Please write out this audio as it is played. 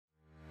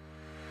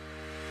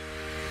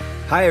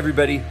Hi,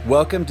 everybody.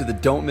 Welcome to the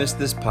Don't Miss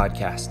This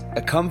podcast,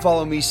 a Come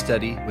Follow Me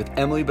study with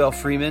Emily Bell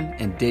Freeman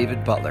and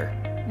David Butler.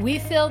 We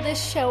fill this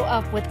show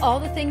up with all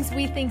the things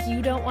we think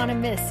you don't want to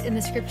miss in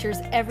the scriptures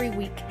every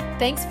week.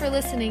 Thanks for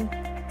listening.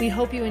 We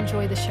hope you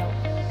enjoy the show.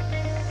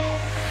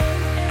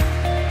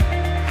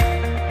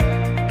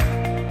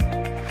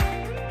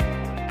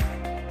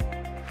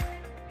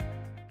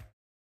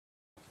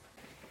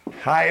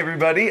 Hi,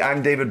 everybody.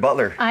 I'm David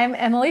Butler. I'm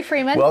Emily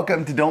Freeman.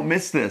 Welcome to Don't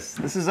Miss This.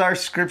 This is our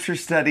scripture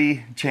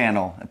study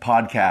channel, a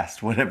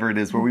podcast, whatever it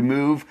is, where we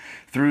move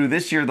through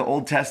this year, the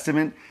Old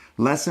Testament,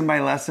 lesson by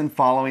lesson,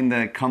 following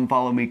the Come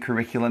Follow Me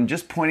curriculum,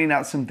 just pointing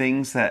out some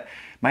things that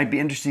might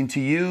be interesting to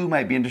you,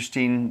 might be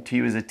interesting to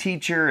you as a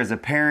teacher, as a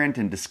parent,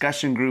 in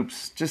discussion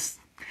groups, just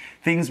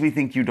things we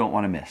think you don't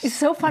want to miss. It's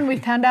so fun. We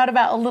found out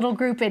about a little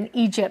group in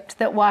Egypt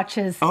that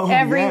watches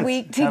every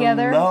week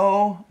together.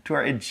 Hello to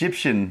our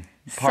Egyptian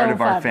part of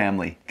our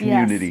family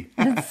community.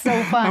 Yes, it's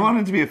so fun. I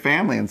wanted it to be a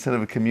family instead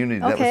of a community.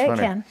 That was funny.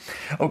 Can.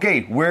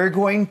 Okay, we're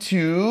going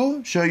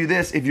to show you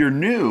this. If you're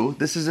new,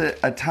 this is a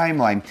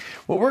timeline.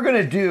 What we're going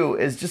to do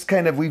is just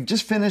we've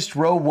just finished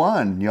row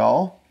 1,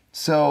 y'all.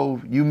 So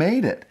you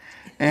made it.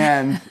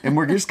 And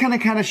we're just going to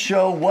kind of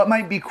show what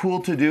might be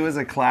cool to do as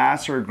a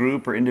class or a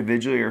group or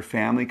individually or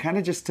family, kind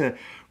of just to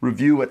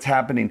review what's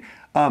happening.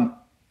 And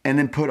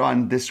then put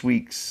on this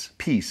week's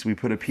piece. We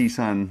put a piece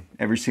on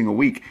every single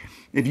week.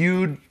 If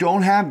you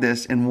don't have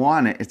this and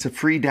want it, it's a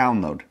free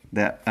download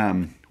that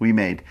we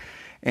made.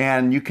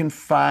 And you can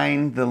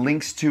find the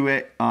links to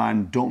it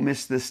on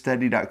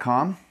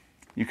don'tmissthisstudy.com.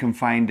 You can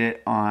find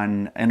it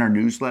in our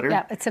newsletter.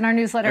 Yeah, it's in our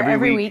newsletter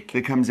every week.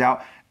 It comes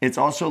out. It's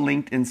also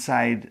linked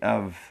inside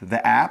of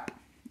the app.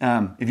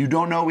 If you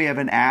don't know, we have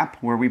an app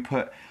where we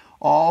put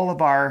all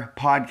of our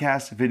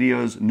podcasts,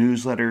 videos,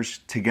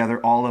 newsletters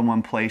together all in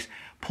one place,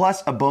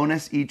 plus a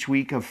bonus each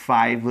week of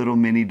 5 little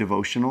mini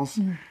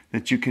devotionals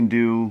that you can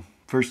do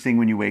first thing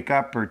when you wake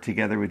up or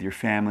together with your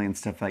family and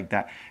stuff like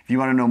that. If you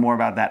want to know more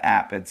about that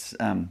app, it's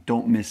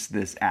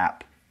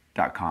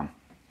don'tmissthisapp.com.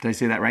 Did I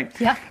say that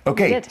right? Yeah.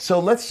 Okay, so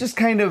let's just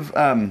kind of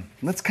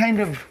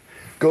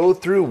go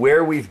through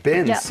where we've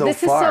been so far.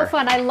 This is so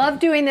fun. I love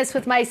doing this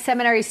with my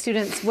seminary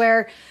students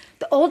where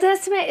the Old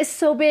Testament is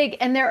so big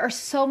and there are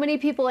so many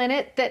people in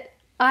it that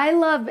I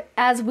love,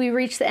 as we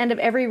reach the end of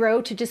every row,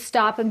 to just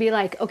stop and be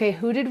like, okay,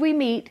 who did we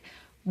meet?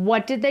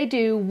 What did they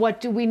do? What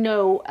do we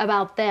know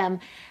about them?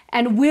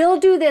 And we'll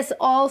do this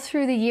all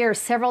through the year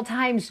several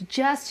times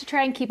just to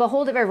try and keep a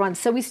hold of everyone.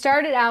 So we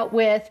started out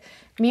with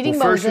meeting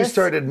Moses. First we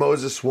started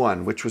Moses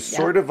 1, which was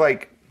sort of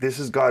like, this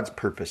is God's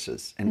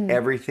purposes and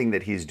everything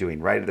that he's doing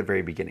right at the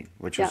very beginning,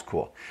 which was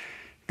cool.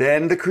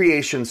 Then the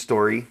creation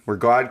story, where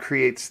God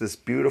creates this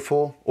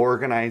beautiful,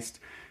 organized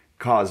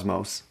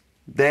cosmos.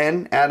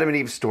 Then Adam and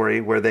Eve's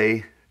story, where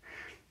they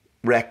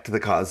wrecked the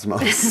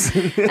cosmos.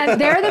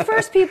 And they're the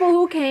first people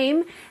who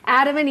came,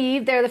 Adam and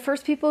Eve. They're the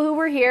first people who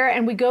were here,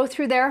 and we go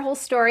through their whole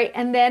story,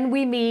 and then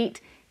we meet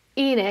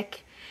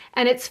Enoch.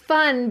 And it's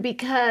fun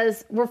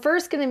because we're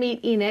first going to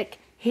meet Enoch.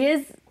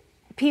 His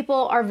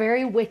people are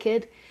very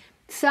wicked.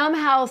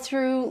 Somehow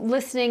through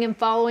listening and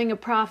following a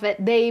prophet,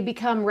 they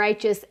become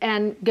righteous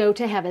and go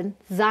to heaven,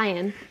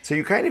 Zion. So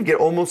you kind of get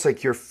almost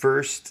like your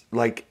first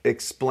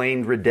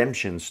explained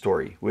redemption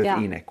story with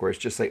Enoch, where it's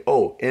just like,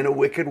 oh, in a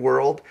wicked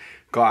world,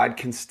 God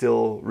can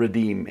still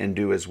redeem and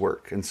do his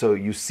work. And so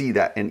you see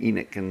that in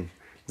Enoch and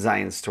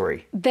Zion's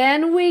story.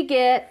 Then we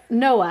get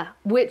Noah,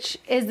 which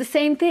is the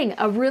same thing.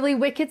 A really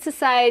wicked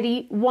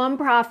society, one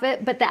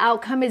prophet, but the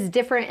outcome is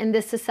different in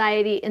this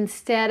society.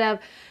 Instead of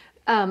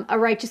a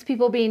righteous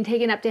people being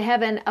taken up to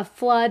heaven, a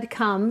flood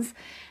comes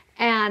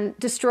and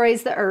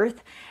destroys the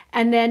earth.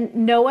 And then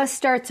Noah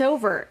starts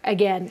over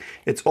again.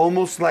 It's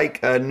almost like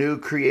a new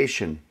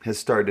creation has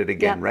started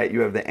again, right? You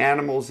have the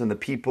animals and the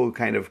people who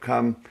kind of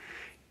come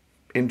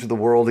into the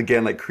world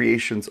again, like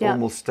creation's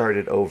almost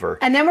started over.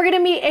 And then we're going to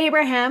meet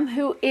Abraham,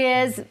 who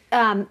is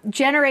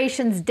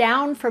generations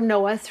down from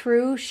Noah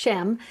through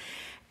Shem.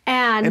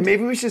 And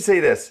maybe we should say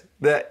this,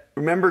 that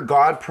remember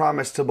God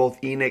promised to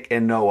both Enoch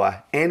and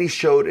Noah, and he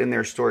showed in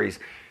their stories,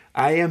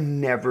 I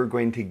am never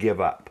going to give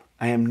up.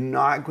 I am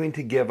not going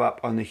to give up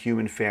on the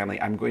human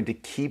family. I'm going to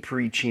keep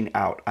reaching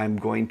out. I'm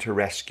going to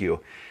rescue.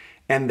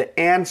 And the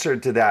answer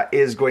to that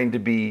is going to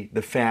be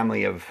the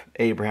family of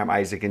Abraham,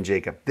 Isaac, and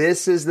Jacob.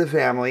 This is the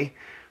family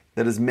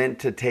that is meant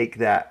to take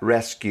that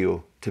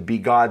rescue, to be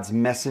God's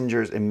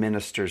messengers and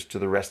ministers to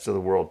the rest of the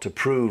world, to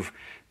prove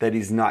that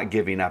he's not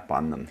giving up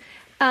on them.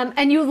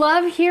 And you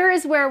love, here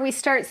is where we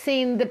start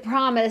seeing the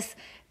promise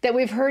that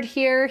we've heard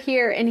here,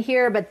 here, and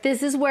here, but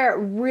this is where it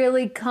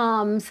really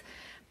comes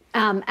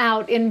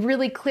out in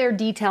really clear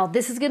detail.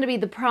 This is going to be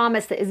the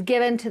promise that is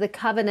given to the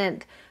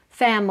covenant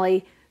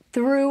family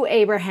through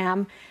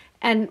Abraham.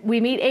 And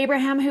we meet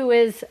Abraham, who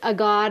is a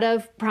God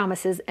of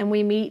promises, and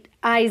we meet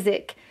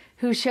Isaac,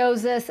 who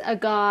shows us a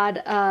God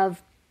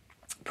of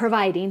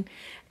providing.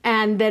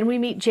 And then we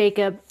meet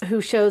Jacob, who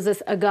shows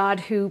us a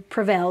God who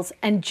prevails.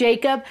 And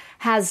Jacob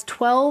has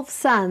 12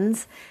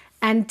 sons.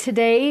 And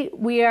today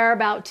we are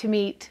about to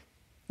meet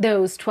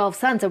those 12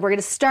 sons. And we're going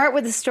to start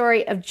with the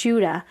story of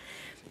Judah.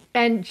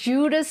 And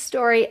Judah's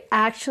story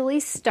actually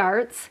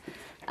starts,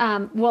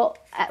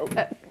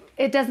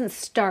 it doesn't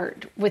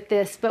start with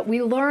this, but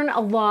we learn a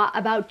lot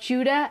about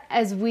Judah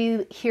as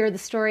we hear the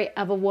story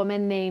of a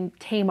woman named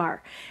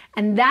Tamar.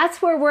 And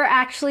that's where we're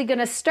actually going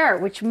to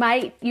start, which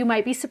you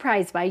might be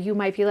surprised by. You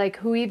might be like,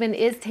 who even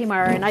is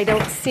Tamar? And I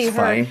don't see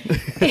her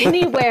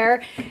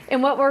anywhere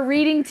in what we're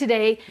reading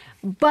today.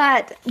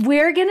 But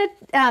we're going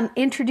to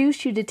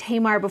introduce you to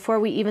Tamar before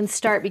we even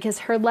start, because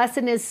her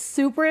lesson is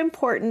super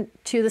important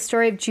to the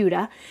story of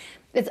Judah.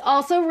 It's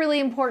also really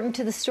important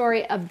to the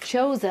story of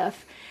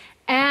Joseph.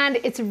 And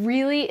it's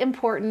really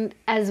important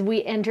as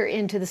we enter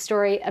into the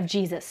story of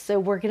Jesus. So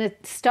we're going to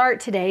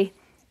start today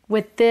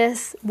with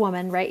this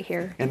woman right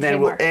here. And then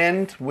we'll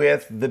end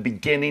with the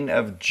beginning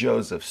of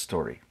Joseph's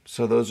story.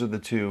 So those are the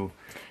two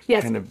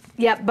kind of...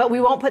 Yeah, but we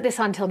won't put this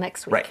on till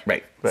next week.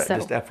 Right. But so,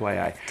 just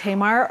FYI.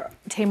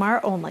 Tamar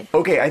only.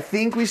 Okay, I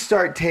think we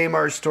start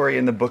Tamar's story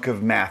in the book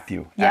of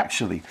Matthew,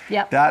 actually.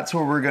 Yep. That's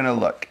where we're going to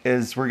look,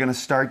 is we're going to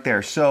start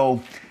there.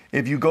 So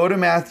if you go to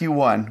Matthew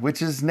 1,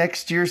 which is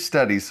next year's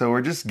study, so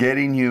we're just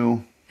getting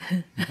you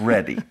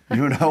ready.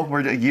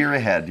 We're a year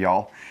ahead,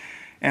 y'all.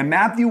 And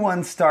Matthew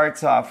 1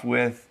 starts off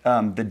with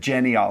the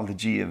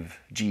genealogy of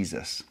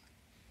Jesus.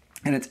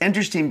 And it's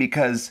interesting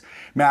because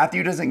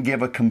Matthew doesn't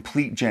give a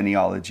complete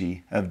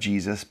genealogy of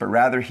Jesus, but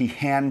rather he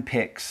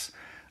handpicks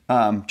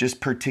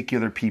just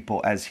particular people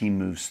as he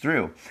moves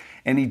through.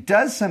 And he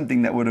does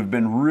something that would have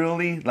been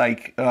really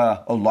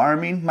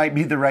alarming, might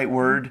be the right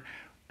word,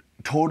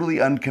 totally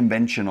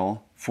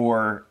unconventional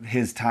for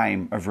his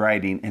time of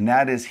writing. And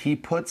that is he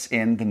puts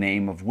in the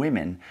name of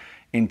women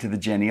into the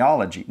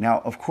genealogy.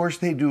 Now, of course,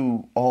 they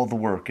do all the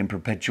work in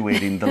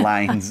perpetuating the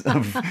lines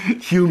of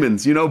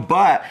humans,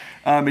 but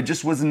it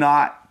just was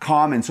not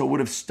common. So it would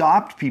have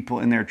stopped people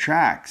in their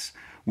tracks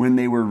when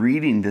they were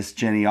reading this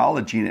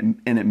genealogy.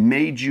 And it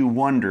made you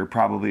wonder,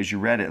 probably as you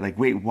read it, like,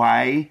 wait,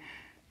 why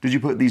did you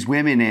put these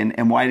women in,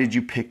 and why did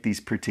you pick these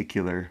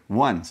particular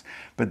ones?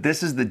 But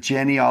this is the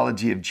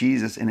genealogy of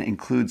Jesus, and it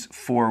includes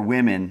 4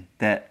 women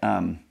that...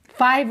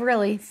 5,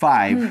 really.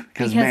 5,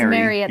 because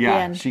Mary at the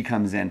end. She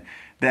comes in.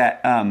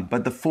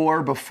 But the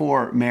 4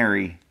 before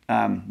Mary,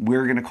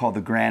 we're going to call the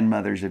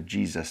grandmothers of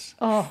Jesus.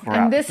 Oh,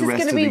 and this is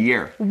going to be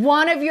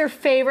one of your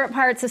favorite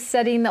parts of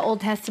studying the Old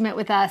Testament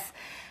with us,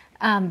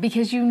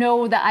 because you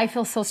know that I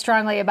feel so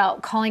strongly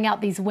about calling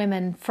out these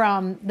women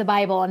from the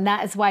Bible, and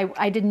that is why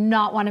I did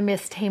not want to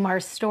miss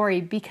Tamar's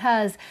story,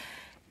 because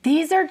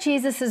these are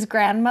Jesus's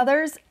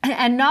grandmothers,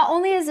 and not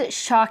only is it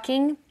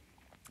shocking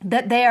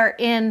that they are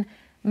in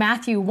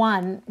Matthew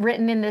 1,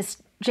 written in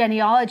this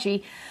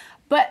genealogy,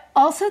 but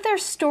also their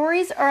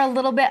stories are a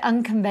little bit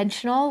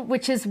unconventional,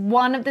 which is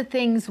one of the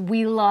things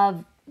we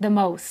love the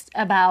most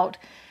about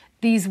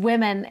these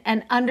women,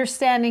 and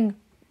understanding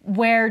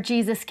where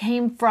Jesus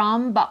came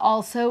from, but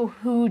also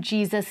who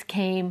Jesus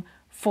came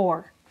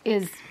for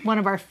is one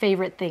of our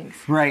favorite things.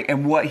 Right,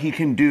 and what he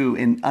can do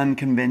in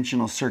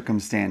unconventional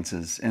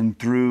circumstances and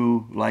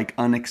through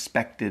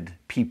unexpected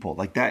people.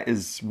 That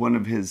is one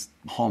of his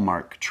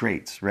hallmark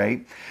traits,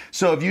 right?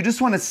 So if you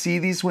just want to see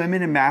these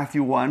women in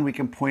Matthew 1, we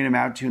can point them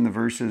out to you in the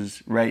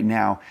verses right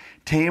now.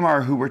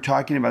 Tamar, who we're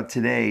talking about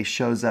today,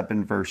 shows up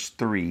in verse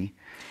 3.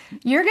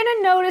 You're going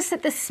to notice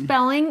that the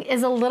spelling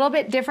is a little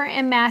bit different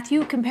in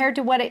Matthew compared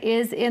to what it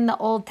is in the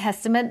Old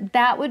Testament.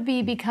 That would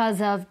be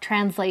because of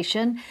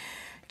translation,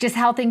 just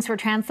how things were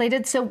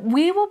translated. So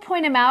we will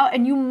point them out,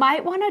 and you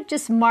might want to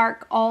just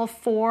mark all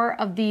 4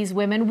 of these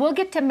women. We'll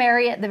get to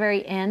Mary at the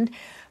very end,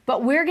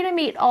 but we're going to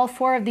meet all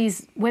 4 of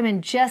these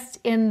women just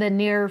in the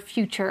near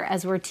future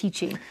as we're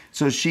teaching.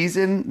 So she's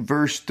in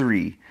verse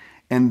 3.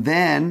 And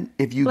then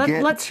if you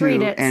let's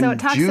read it. So it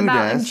talks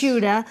about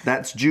Judah.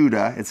 That's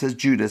Judah. It says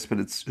Judas, but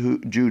it's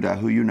Judah,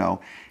 who you know.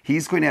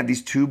 He's going to have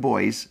these 2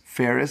 boys,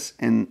 Phares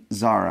and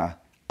Zara,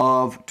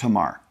 of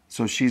Tamar.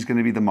 So she's going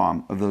to be the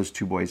mom of those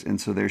 2 boys.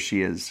 And so there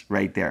she is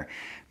right there.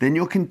 Then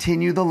you'll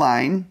continue the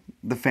line,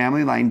 the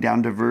family line,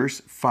 down to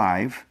verse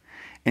 5.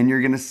 And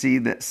you're going to see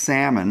that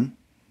Salmon,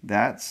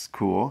 that's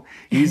cool.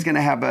 He's going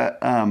to have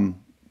a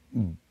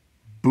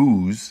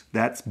booze,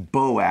 that's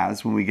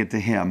Boaz when we get to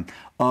him,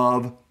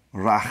 of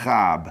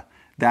Rahab.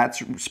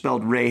 That's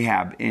spelled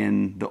Rahab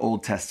in the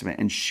Old Testament.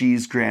 And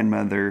she's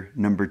grandmother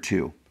number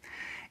 2.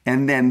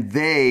 And then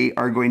they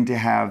are going to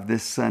have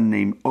this son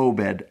named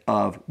Obed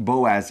of,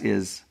 Boaz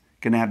is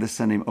going to have this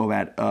son named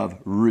Obed of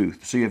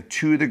Ruth. So you have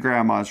 2 of the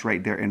grandmas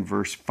right there in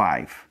verse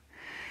 5.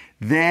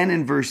 Then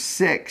in verse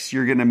 6,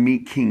 you're going to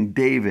meet King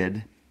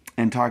David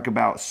and talk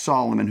about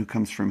Solomon, who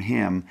comes from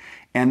him.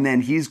 And then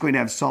he's going to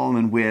have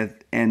Solomon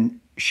with, and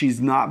she's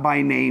not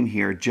by name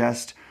here,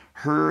 just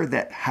her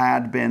that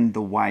had been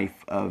the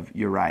wife of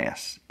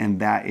Urias.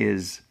 And that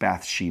is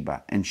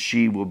Bathsheba. And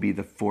she will be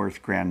the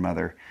 4th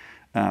grandmother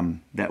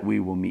that we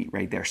will meet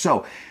right there.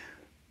 So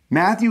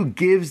Matthew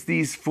gives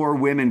these 4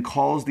 women,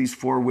 calls these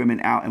 4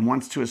 women out and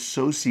wants to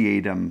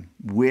associate them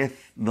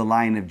with the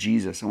line of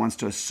Jesus and wants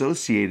to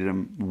associate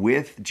them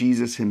with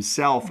Jesus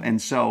himself.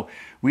 And so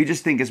we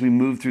just think as we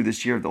move through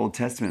this year of the Old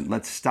Testament,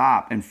 let's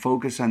stop and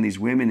focus on these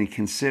women and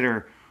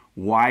consider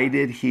why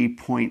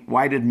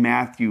did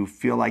Matthew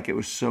feel like it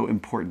was so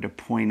important to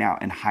point out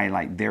and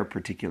highlight their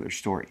particular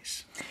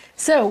stories?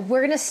 So we're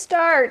going to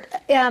start,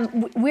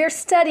 we're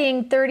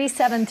studying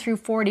 37 through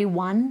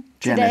 41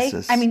 today.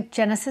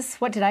 Genesis.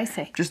 What did I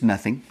say? Just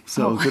nothing.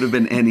 So it could have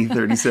been any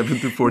 37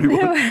 through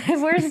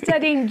 41. We're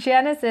studying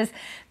Genesis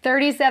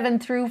 37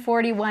 through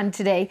 41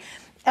 today.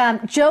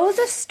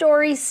 Joseph's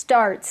story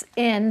starts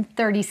in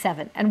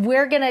 37, and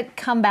we're going to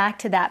come back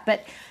to that.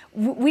 But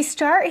we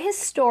start his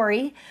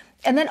story,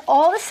 and then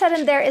all of a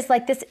sudden there is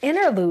like this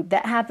interlude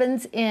that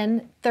happens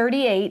in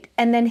 38,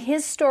 and then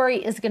his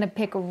story is going to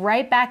pick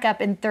right back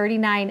up in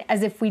 39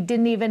 as if we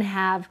didn't even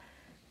have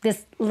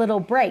this little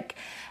break.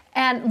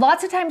 And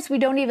lots of times we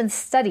don't even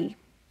study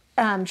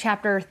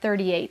chapter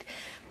 38.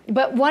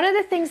 But one of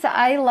the things that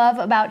I love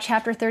about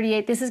chapter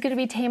 38, this is going to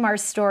be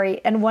Tamar's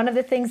story, and one of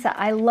the things that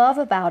I love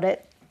about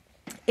it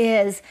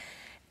is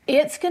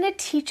it's going to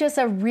teach us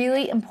a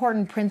really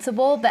important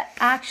principle that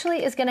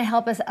actually is going to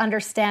help us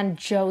understand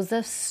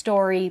Joseph's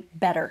story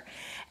better.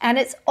 And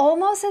it's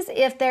almost as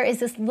if there is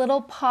this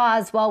little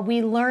pause while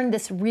we learn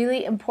this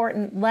really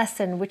important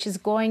lesson, which is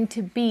going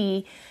to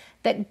be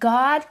that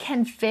God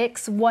can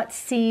fix what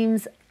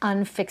seems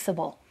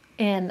unfixable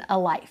in a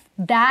life.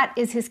 That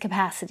is his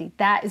capacity.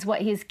 That is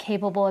what he is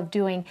capable of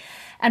doing.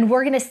 And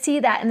we're going to see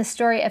that in the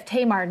story of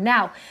Tamar.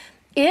 Now,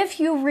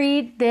 if you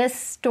read this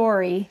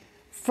story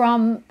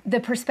from the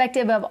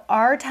perspective of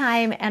our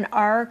time and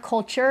our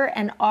culture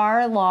and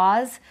our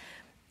laws,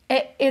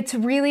 it's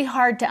really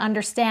hard to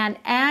understand.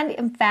 And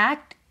in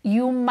fact,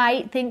 you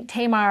might think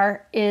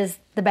Tamar is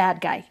the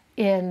bad guy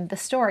in the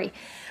story.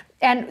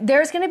 And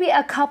there's going to be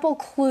a couple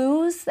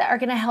clues that are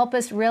going to help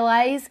us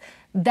realize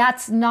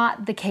that's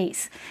not the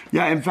case.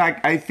 Yeah, in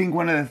fact, I think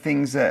one of the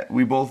things that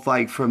we both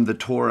like from the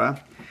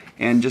Torah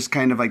and just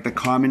kind of like the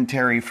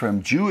commentary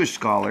from Jewish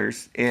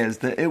scholars is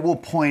that it will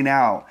point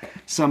out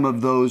some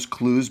of those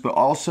clues, but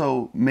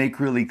also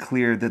make really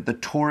clear that the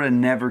Torah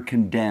never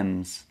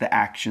condemns the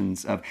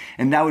actions of,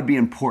 and that would be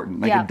important.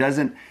 Like It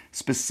doesn't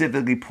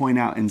specifically point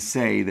out and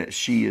say that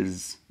she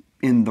is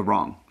in the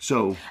wrong.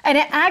 And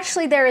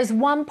actually there is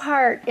one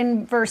part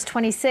in verse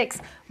 26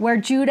 where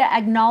Judah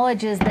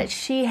acknowledges that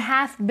she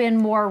hath been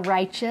more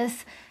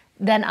righteous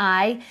than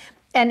I.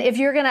 And if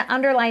you're going to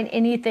underline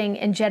anything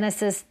in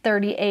Genesis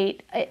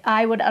 38,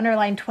 I would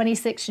underline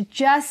 26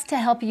 just to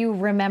help you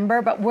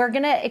remember. But we're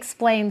going to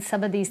explain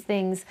some of these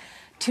things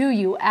to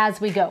you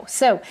as we go.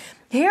 So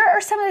here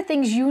are some of the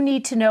things you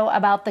need to know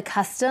about the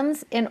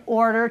customs in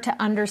order to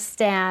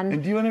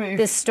understand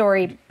this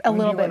story a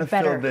little bit better.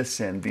 Do you want to fill this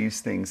in,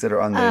 these things that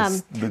are on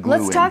this, the glue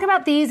Let's talk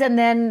about these and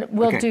then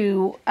we'll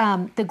do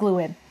the glue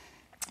in.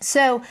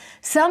 So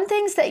some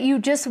things that you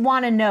just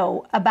want to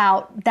know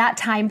about that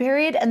time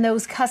period and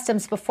those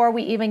customs before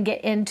we even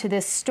get into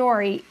this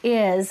story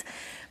is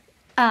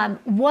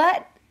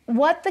what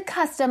the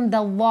custom,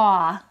 the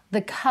law,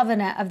 the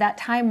covenant of that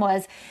time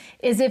was,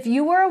 is if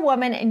you were a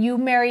woman and you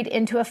married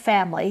into a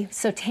family.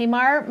 So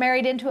Tamar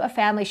married into a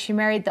family. She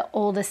married the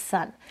oldest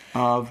son.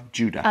 Of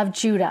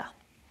Judah.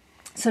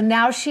 So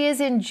now she is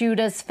in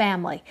Judah's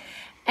family.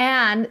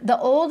 And the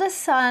oldest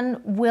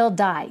son will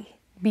die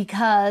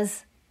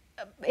because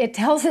it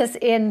tells us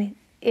in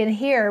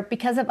here,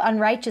 because of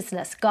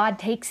unrighteousness, God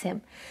takes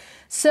him.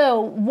 So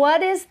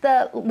what is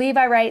the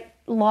Levirate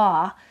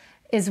law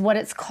is what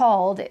it's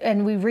called,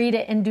 and we read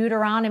it in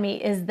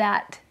Deuteronomy, is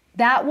that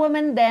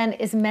woman then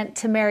is meant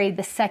to marry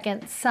the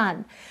second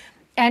son.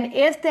 And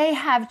if they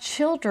have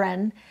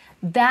children,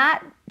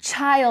 that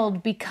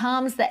child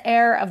becomes the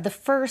heir of the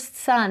first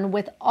son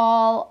with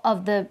all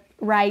of the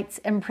rights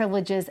and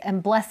privileges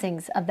and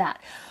blessings of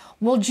that.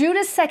 Well,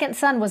 Judah's second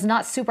son was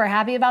not super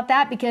happy about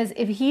that because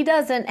if he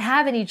doesn't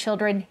have any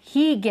children,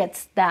 he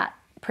gets that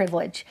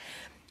privilege.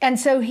 And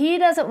so he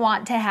doesn't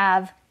want to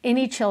have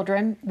any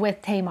children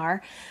with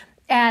Tamar.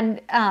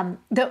 And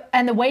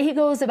the way he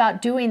goes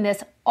about doing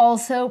this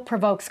also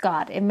provokes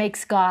God. It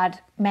makes God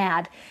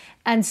mad.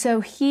 And so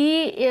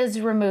he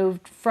is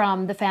removed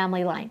from the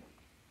family line.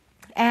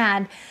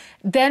 And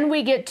then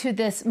we get to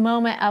this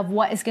moment of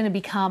what is going to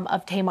become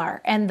of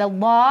Tamar. And the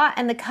law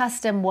and the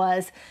custom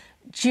was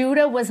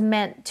Judah was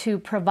meant to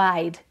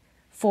provide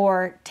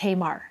for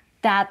Tamar.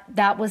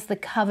 That was the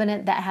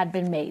covenant that had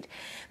been made.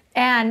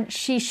 And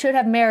she should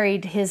have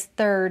married his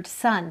third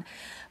son.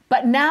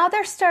 But now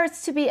there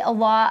starts to be a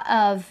lot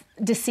of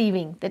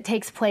deceiving that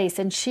takes place,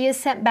 and she is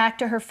sent back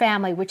to her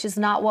family, which is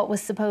not what was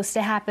supposed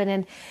to happen.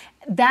 And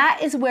that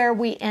is where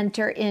we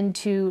enter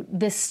into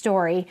this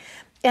story.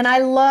 And I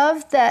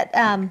love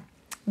that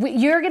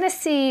you're going to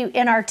see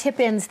in our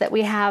tip-ins that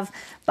we have,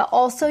 but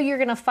also you're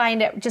going to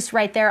find it just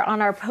right there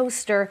on our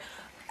poster.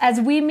 As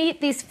we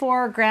meet these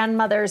 4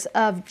 grandmothers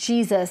of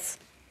Jesus,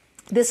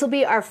 This will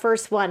be our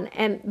first one.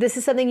 And this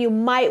is something you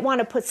might want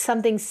to put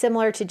something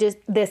similar to just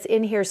this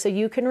in here so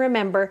you can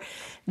remember.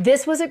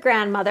 This was a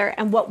grandmother,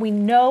 and what we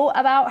know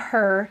about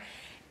her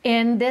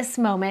in this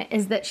moment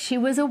is that she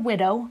was a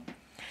widow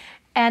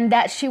and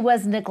that she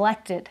was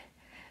neglected,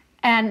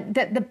 and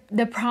that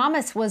the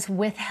promise was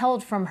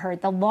withheld from her.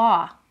 The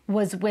law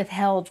was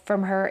withheld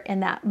from her in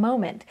that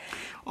moment.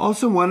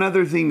 Also, one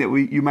other thing that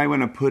you might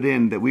want to put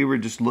in, that we were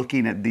just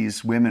looking at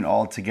these women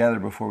all together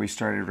before we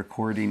started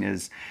recording,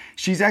 is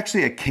she's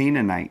actually a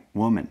Canaanite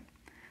woman.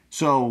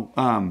 So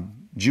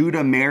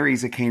Judah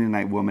marries a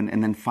Canaanite woman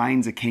and then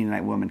finds a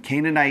Canaanite woman.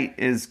 Canaanite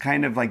is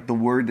kind of like the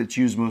word that's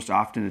used most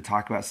often to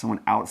talk about someone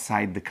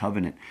outside the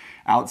covenant,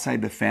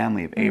 outside the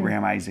family of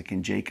Abraham, Isaac,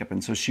 and Jacob.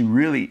 And so she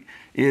really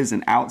is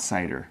an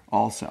outsider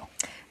also.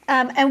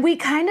 And we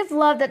kind of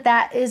love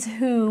that is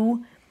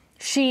who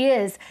she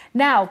is.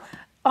 Now,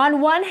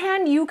 on one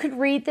hand, you could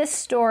read this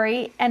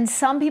story, and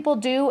some people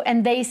do,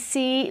 and they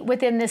see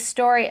within this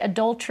story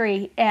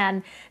adultery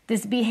and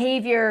this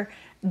behavior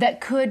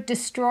that could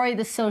destroy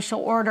the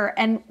social order.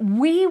 And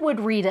we would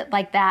read it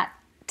like that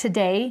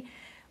today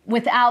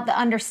without the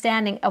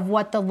understanding of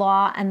what the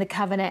law and the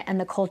covenant and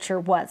the culture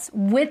was.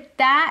 With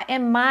that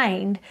in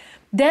mind,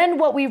 then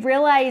what we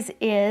realize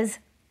is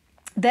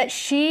that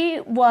she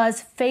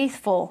was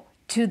faithful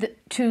to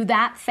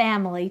that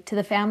family, to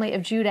the family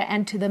of Judah,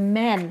 and to the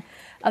men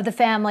of the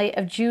family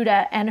of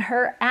Judah. And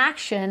her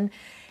action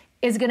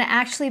is going to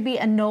actually be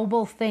a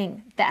noble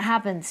thing that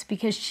happens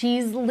because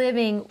she's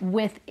living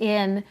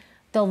within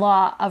the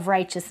law of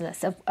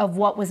righteousness, of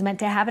what was meant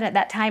to happen at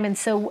that time. And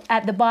so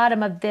at the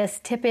bottom of this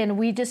tip-in,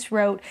 we just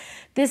wrote,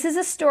 this is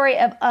a story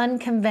of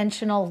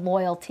unconventional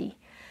loyalty,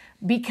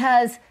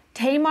 because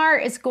Tamar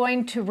is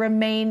going to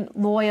remain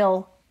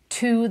loyal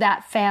to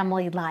that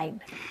family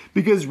line.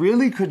 Because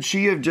really, could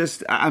she have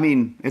just, I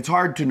mean, it's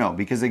hard to know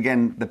because,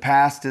 again, the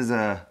past is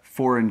a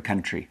foreign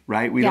country,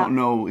 right? We don't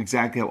know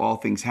exactly how all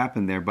things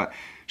happen there, but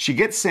she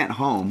gets sent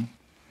home,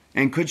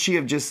 and could she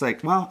have just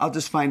like, well, I'll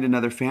just find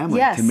another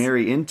family to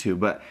marry into?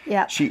 But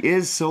she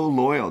is so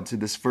loyal to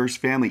this first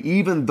family,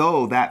 even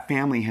though that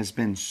family has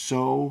been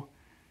so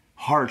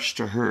harsh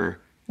to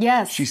her.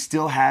 Yes. She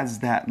still has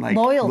that like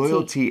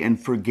loyalty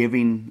and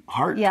forgiving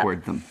heart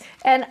toward them.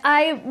 And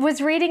I was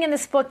reading in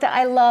this book that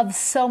I love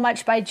so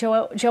much by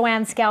Joanne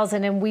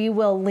Skousen, and we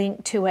will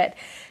link to it.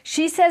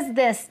 She says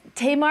this: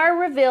 Tamar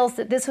reveals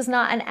that this was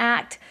not an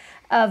act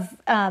of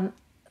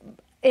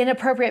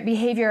inappropriate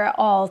behavior at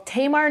all.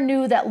 Tamar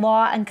knew that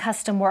law and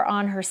custom were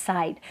on her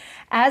side.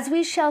 As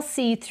we shall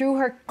see, through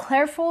her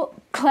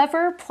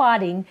clever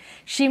plotting,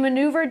 she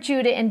maneuvered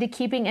Judah into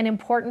keeping an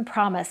important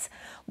promise,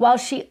 while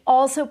she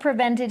also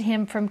prevented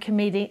him from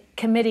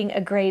committing a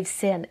grave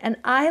sin. And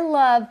I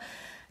love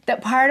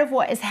that part of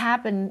what is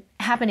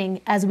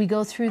happening as we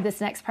go through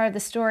this next part of the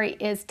story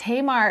is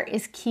Tamar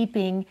is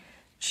keeping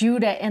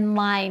Judah in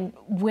line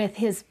with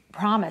his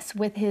promise,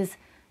 with his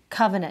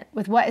covenant,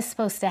 with what is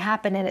supposed to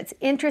happen. And it's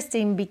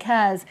interesting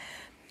because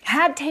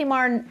had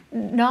Tamar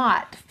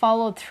not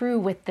followed through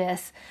with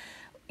this,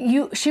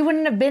 she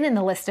wouldn't have been in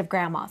the list of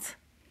grandmas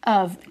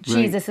of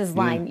Jesus's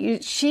line. Yeah.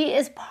 She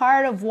is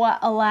part of what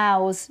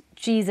allows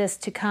Jesus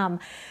to come.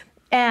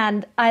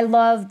 And I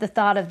love the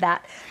thought of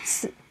that.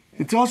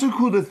 It's also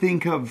cool to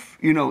think of,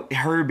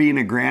 her being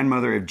a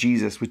grandmother of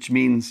Jesus, which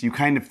means you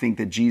kind of think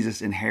that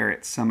Jesus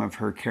inherits some of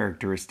her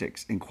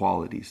characteristics and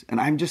qualities.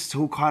 And I'm just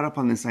so caught up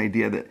on this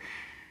idea that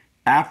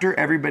after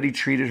everybody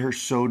treated her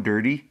so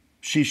dirty,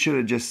 she should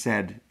have just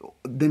said,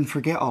 then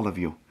forget all of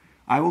you.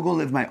 I will go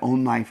live my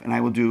own life and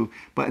I will do.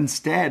 But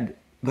instead,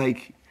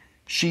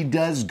 she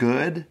does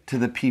good to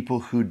the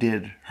people who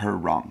did her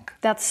wrong.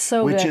 That's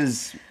so good. Which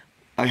is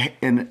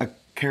a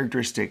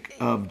characteristic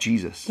of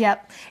Jesus.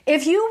 Yep.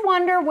 If you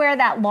wonder where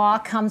that law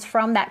comes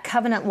from, that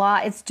covenant law,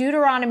 it's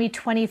Deuteronomy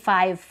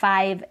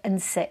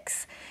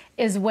 25:5-6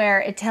 is where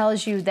it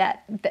tells you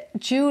that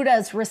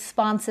Judah's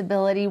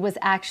responsibility was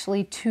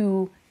actually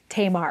to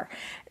Tamar.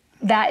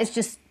 That is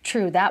just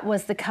true. That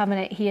was the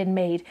covenant he had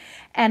made.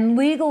 And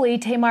legally,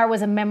 Tamar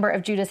was a member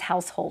of Judah's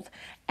household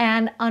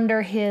and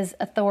under his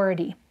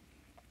authority.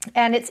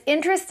 And it's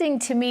interesting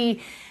to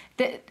me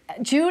that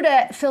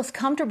Judah feels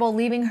comfortable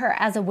leaving her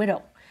as a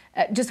widow,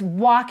 just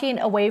walking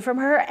away from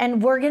her.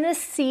 And we're going to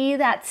see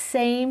that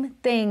same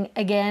thing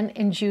again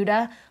in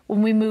Judah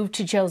when we move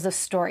to Joseph's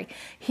story.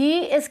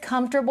 He is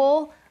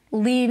comfortable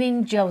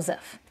leaving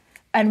Joseph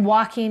and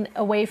walking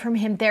away from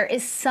him. There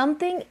is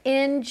something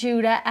in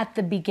Judah at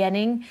the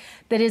beginning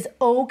that is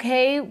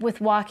okay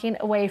with walking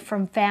away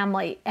from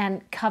family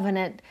and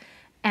covenant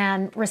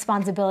and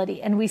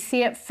responsibility. And we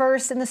see it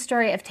first in the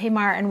story of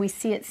Tamar, and we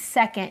see it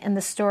second in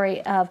the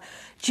story of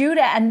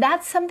Judah. And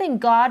that's something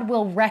God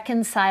will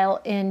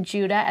reconcile in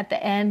Judah at the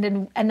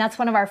end. And that's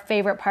one of our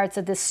favorite parts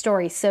of this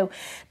story. So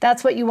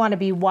that's what you want to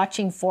be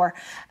watching for.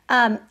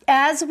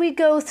 As we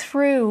go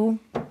through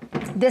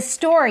this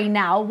story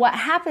now, what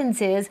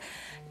happens is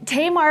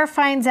Tamar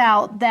finds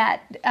out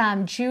that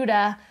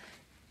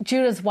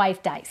Judah's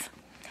wife dies.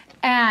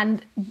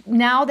 And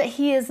now that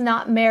he is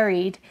not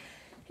married,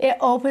 it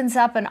opens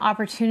up an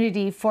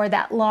opportunity for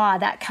that law,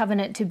 that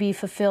covenant to be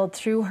fulfilled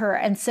through her.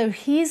 And so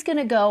he's going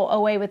to go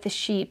away with the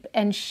sheep,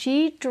 and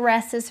she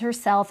dresses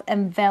herself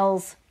and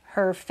veils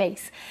her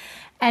face.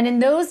 And in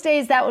those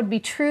days, that would be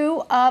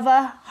true of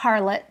a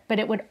harlot, but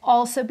it would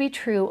also be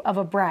true of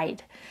a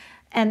bride.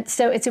 And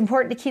so it's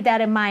important to keep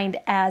that in mind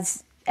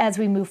as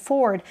we move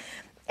forward.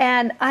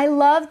 And I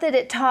love that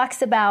it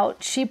talks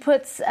about, she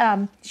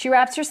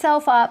wraps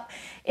herself up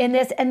in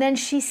this, and then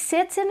she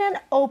sits in an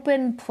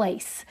open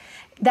place.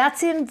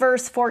 That's in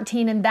verse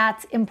 14, and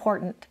that's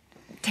important.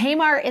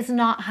 Tamar is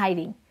not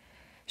hiding.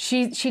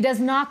 She does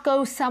not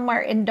go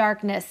somewhere in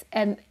darkness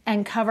and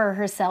cover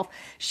herself.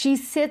 She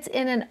sits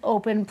in an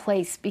open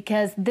place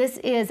because this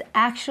is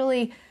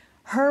actually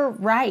her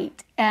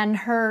right and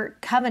her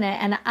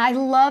covenant. And I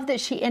love that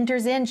she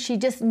enters in. She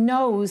just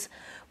knows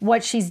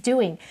what she's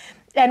doing.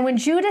 And when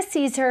Judah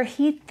sees her,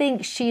 he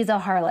thinks she's a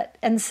harlot.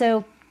 And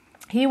so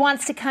he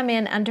wants to come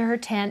in under her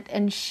tent,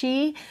 and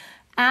she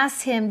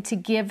asks him to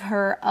give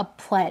her a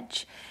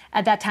pledge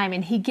at that time.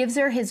 And he gives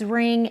her his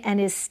ring and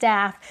his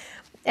staff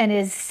and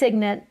his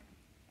signet.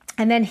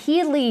 And then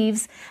he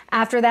leaves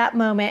after that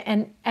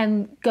moment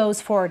and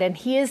goes forward. And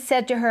he has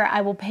said to her,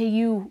 I will pay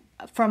you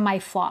from my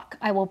flock.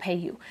 I will pay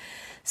you.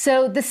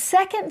 So the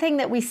second thing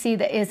that we see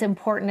that is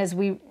important as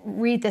we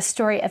read the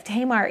story of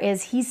Tamar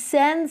is he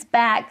sends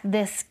back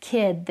this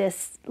kid,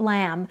 this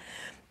lamb,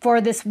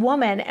 for this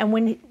woman. And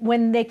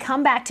when they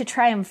come back to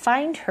try and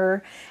find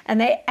her,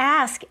 and they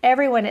ask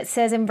everyone, it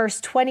says in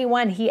verse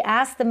 21, he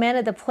asked the men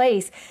of the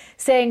place,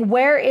 saying,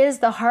 where is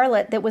the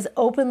harlot that was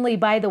openly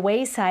by the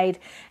wayside?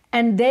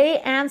 And they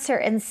answer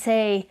and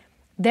say,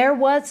 there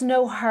was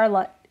no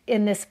harlot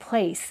in this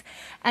place.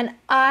 And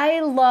I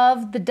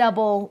love the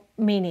double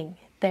meaning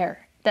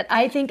there. That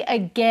I think,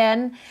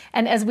 again,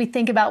 and as we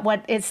think about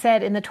what it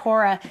said in the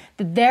Torah,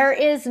 that there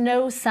is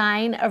no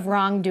sign of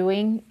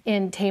wrongdoing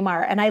in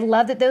Tamar. And I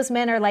love that those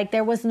men are like,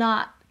 there was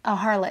not a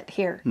harlot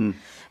here.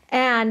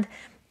 And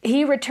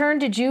he returned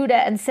to Judah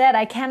and said,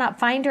 I cannot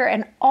find her.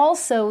 And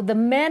also the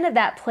men of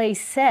that place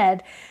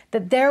said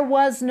that there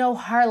was no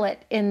harlot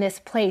in this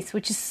place,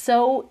 which is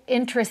so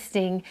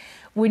interesting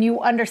when you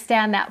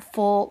understand that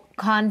full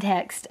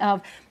context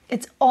of,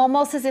 it's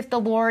almost as if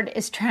the Lord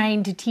is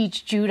trying to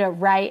teach Judah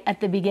right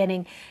at the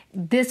beginning,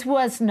 this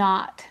was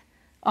not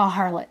a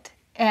harlot.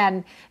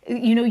 And,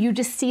 you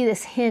just see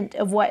this hint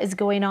of what is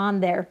going on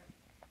there.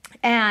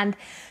 And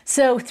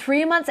so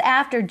 3 months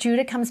after,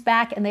 Judah comes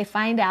back and they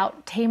find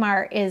out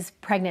Tamar is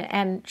pregnant,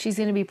 and she's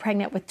going to be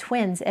pregnant with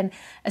twins. And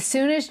as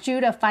soon as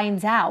Judah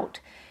finds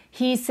out,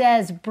 he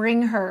says,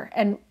 bring her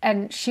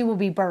and she will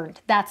be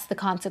burned. That's the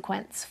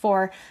consequence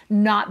for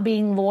not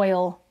being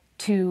loyal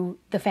to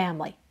the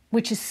family,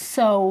 which is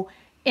so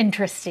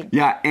interesting.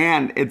 Yeah,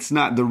 and it's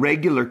not, the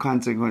regular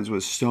consequence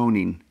was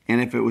stoning.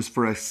 And if it was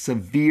for a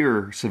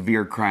severe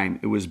crime,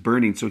 it was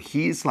burning. So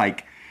he's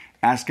like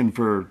asking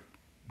for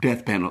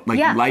death penalty,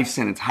 like life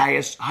sentence,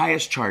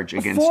 highest charge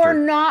against her. For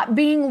not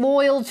being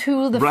loyal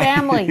to the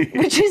family,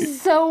 which is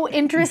so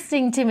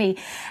interesting to me.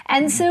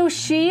 And so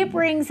she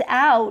brings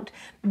out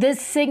the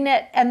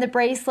signet and the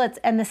bracelets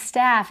and the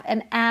staff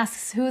and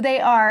asks who they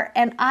are.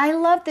 And I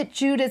love that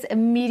Judah's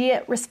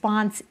immediate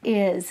response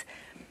is,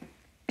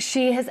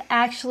 she has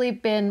actually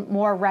been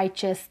more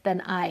righteous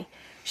than I.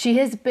 She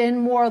has been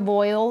more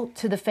loyal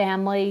to the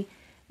family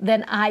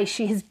than I.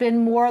 She has been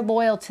more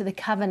loyal to the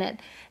covenant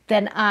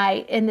than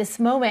I in this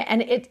moment.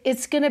 And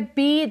it's going to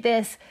be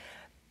this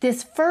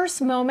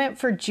first moment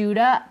for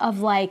Judah of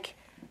like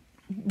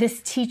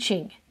this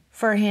teaching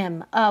for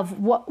him of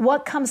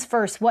what comes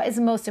first, what is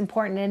most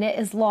important. And it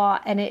is law,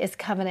 and it is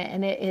covenant,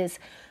 and it is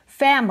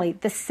family.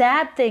 The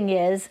sad thing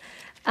is,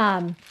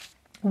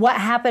 what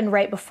happened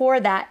right before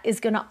that is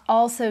going to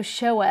also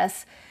show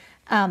us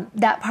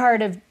that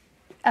part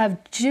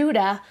of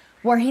Judah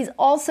where he's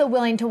also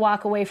willing to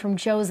walk away from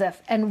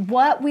Joseph. And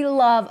what we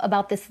love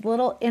about this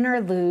little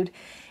interlude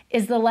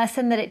is the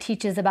lesson that it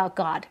teaches about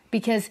God.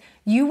 Because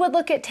you would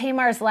look at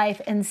Tamar's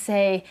life and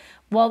say,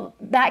 well,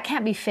 that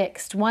can't be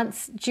fixed.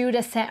 Once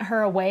Judah sent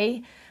her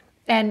away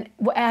and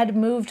had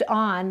moved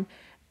on,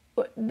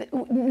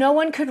 no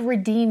one could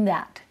redeem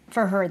that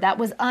for her. That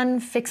was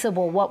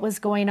unfixable, what was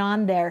going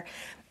on there.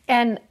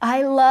 And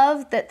I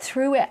love that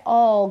through it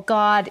all,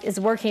 God is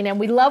working. And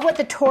we love what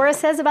the Torah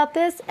says about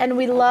this. And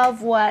we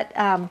love what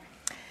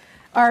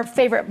our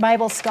favorite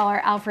Bible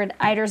scholar, Alfred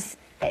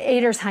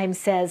Edersheim,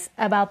 says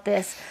about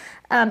this.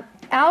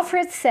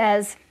 Alfred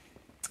says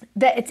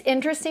that it's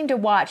interesting to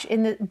watch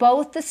in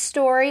both the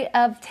story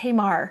of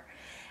Tamar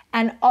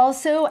and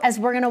also, as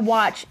we're going to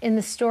watch, in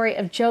the story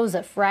of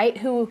Joseph, right?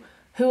 Who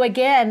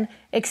again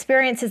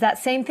experiences that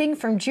same thing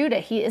from Judah.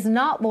 He is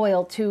not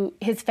loyal to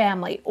his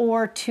family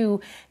or to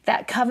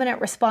that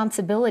covenant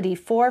responsibility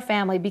for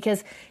family,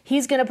 because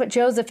he's going to put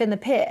Joseph in the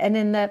pit and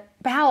in the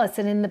palace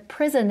and in the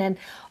prison and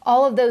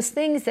all of those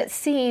things that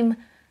seem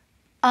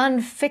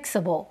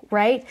unfixable,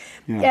 right?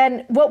 Yeah.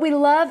 And what we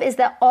love is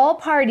that all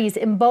parties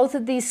in both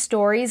of these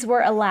stories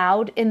were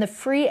allowed, in the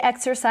free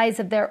exercise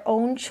of their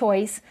own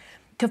choice,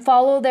 to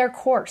follow their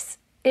course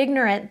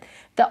ignorant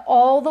that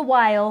all the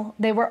while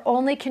they were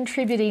only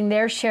contributing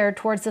their share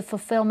towards the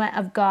fulfillment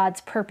of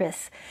God's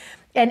purpose.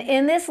 And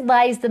in this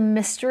lies the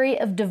mystery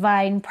of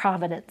divine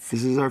providence.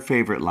 This is our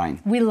favorite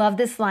line. We love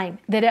this line,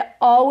 that it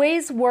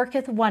always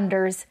worketh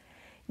wonders,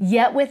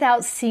 yet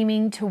without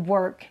seeming to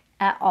work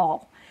at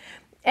all.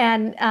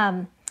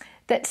 And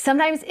that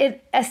sometimes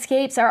it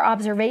escapes our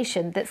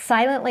observation, that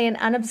silently and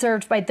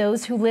unobserved by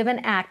those who live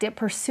and act, it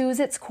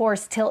pursues its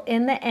course till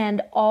in the end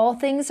all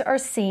things are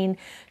seen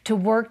to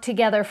work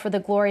together for the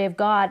glory of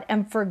God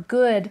and for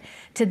good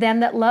to them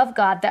that love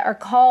God, that are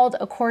called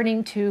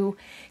according to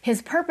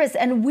his purpose.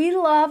 And we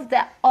love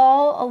that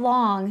all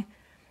along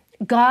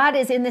God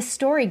is in this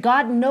story.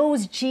 God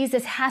knows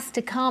Jesus has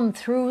to come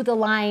through the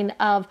line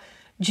of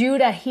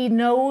Judah. He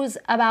knows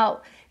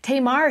about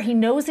Tamar. He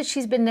knows that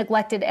she's been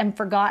neglected and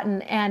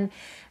forgotten, and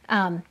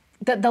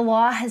that the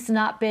law has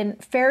not been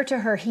fair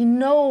to her. He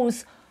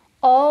knows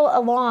all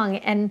along,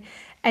 and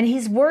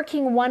he's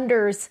working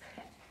wonders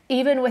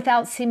even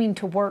without seeming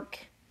to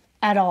work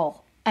at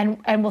all.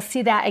 And we'll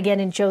see that again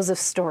in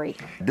Joseph's story.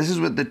 This is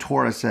what the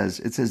Torah says.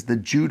 It says, the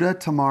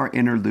Judah-Tamar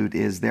interlude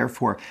is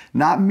therefore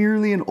not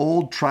merely an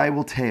old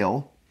tribal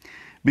tale,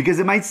 because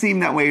it might seem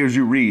that way as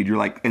you read. You're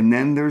like, and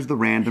then there's the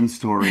random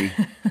story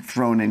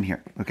thrown in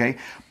here, okay?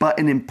 But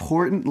an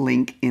important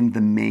link in the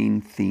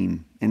main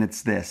theme, and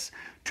it's this: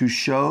 to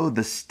show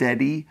the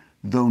steady,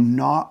 though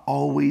not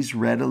always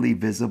readily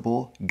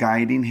visible,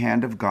 guiding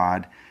hand of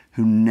God,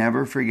 who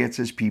never forgets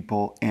his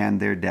people and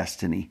their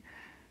destiny.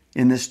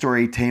 In this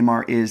story,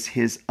 Tamar is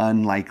his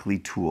unlikely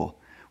tool.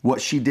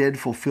 What she did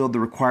fulfilled the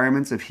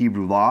requirements of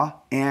Hebrew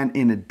law, and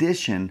in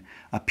addition,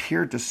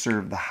 appeared to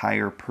serve the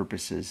higher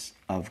purposes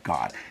of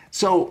God.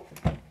 So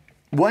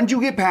once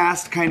you get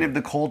past kind of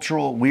the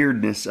cultural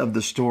weirdness of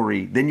the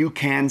story, then you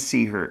can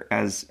see her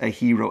as a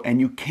hero,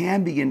 and you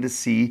can begin to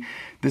see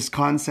this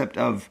concept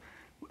of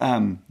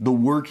the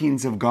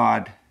workings of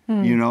God,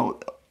 you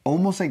know,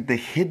 almost like the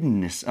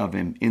hiddenness of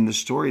him in the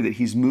story, that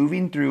he's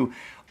moving through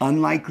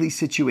unlikely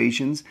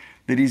situations,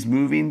 that he's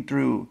moving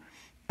through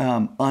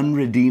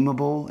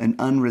unredeemable and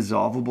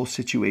unresolvable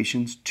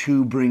situations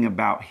to bring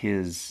about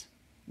his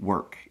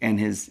work and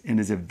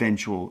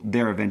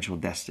their eventual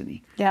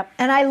destiny. Yep.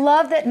 And I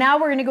love that now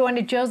we're going to go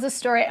into Joseph's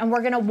story and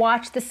we're going to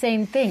watch the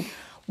same thing.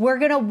 We're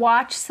going to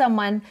watch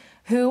someone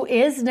who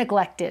is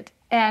neglected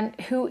and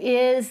who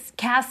is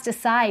cast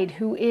aside,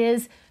 who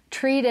is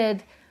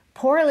treated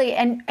poorly.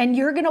 And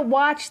you're going to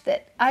watch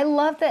that. I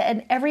love that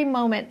in every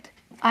moment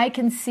I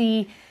can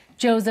see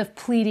Joseph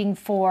pleading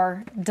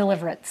for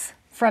deliverance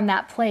from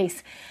that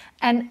place.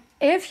 And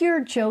if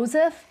you're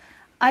Joseph,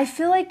 I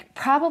feel like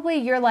probably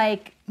you're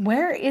like,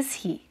 where is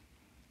he?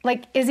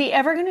 Like, is he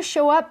ever going to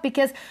show up?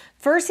 Because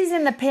first he's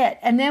in the pit,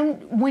 and then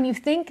when you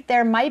think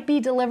there might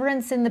be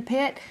deliverance in the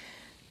pit,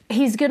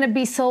 he's going to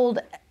be sold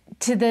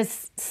to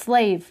this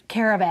slave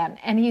caravan,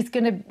 and he's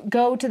going to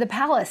go to the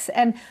palace.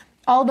 And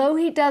although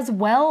he does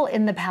well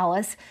in the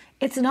palace,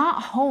 it's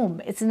not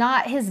home. It's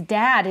not his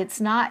dad. It's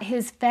not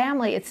his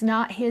family. It's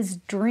not his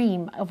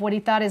dream of what he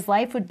thought his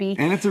life would be.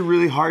 And it's a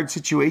really hard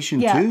situation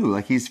too.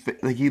 Like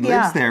he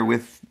lives there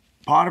with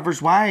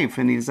Potiphar's wife,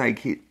 and he's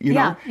like, you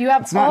know, you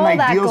have it's not all an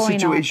ideal that going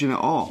situation on.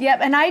 at all. Yep.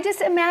 And I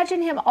just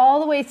imagine him all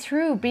the way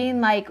through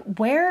being like,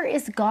 where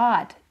is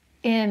God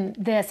in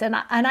this? And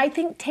I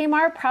think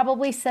Tamar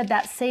probably said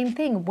that same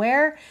thing.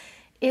 Where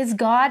is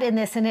God in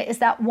this? And it is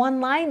that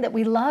one line that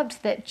we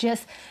loved, that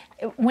just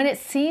when it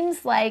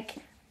seems like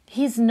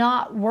he's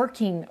not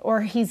working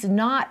or he's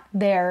not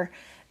there,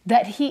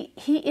 that he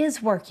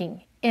is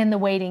working in the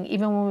waiting,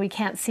 even when we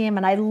can't see him.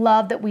 And I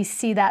love that we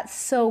see that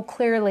so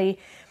clearly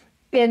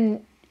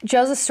in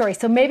Joseph's story.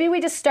 So maybe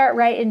we just start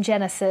right in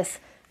Genesis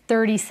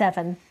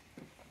 37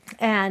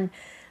 and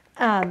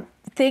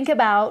think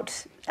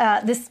about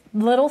this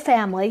little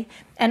family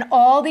and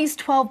all these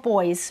 12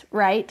 boys,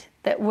 right,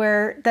 that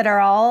are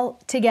all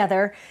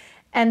together.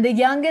 And the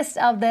youngest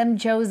of them,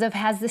 Joseph,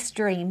 has this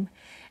dream.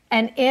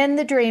 And in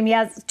the dream, he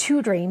has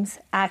two dreams,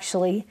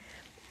 actually.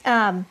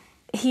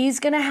 He's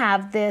going to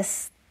have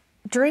this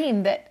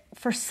dream that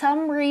for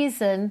some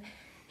reason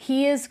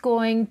he is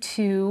going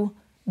to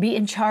be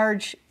in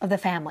charge of the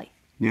family.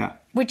 Yeah.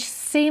 Which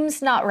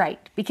seems not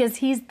right, because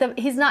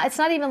it's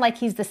not even like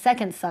he's the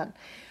second son.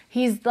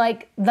 He's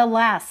like the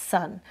last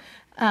son.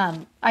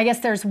 I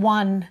guess there's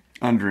one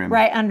under him.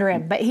 Right under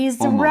him, but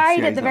he's almost,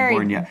 right at the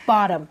very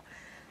bottom.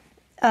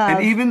 And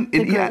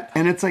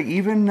it's like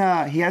even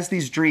he has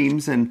these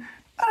dreams, and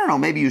I don't know,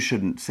 maybe you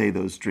shouldn't say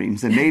those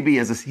dreams. And maybe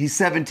he's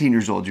 17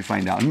 years old, you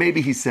find out. And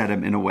maybe he said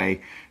them in a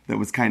way that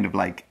was kind of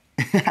like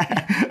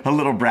a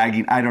little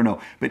bragging. I don't know.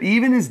 But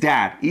even his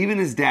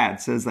dad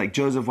says, like,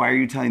 Joseph, why are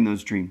you telling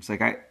those dreams?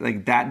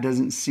 Like that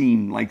doesn't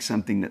seem like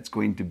something that's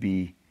going to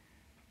be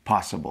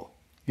possible,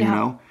 you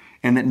know?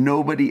 And that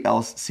nobody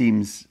else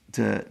seems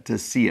to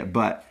see it.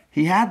 But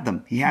he had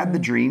them. He had the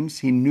dreams.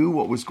 He knew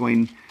what was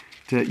going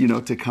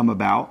to come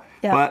about.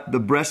 Yeah. But the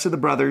rest of the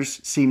brothers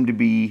seem to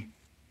be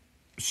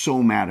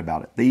so mad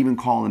about it. They even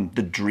call him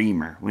the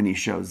dreamer when he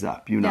shows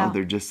up.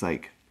 They're just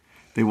like,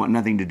 they want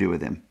nothing to do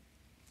with him.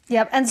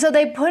 Yep. And so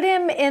they put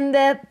him in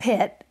the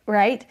pit,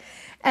 right?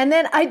 And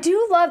then I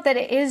do love that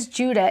it is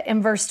Judah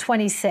in verse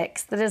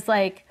 26 that is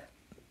like,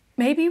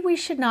 maybe we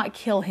should not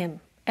kill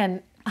him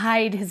and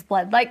hide his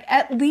blood. Like,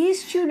 at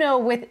least,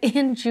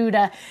 within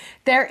Judah,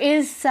 there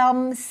is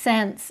some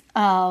sense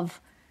of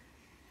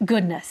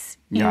goodness,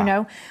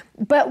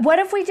 But what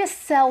if we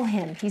just sell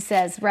him, he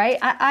says, right?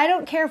 I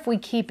don't care if we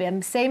keep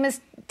him. Same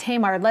as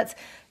Tamar.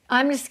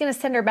 I'm just going to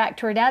send her back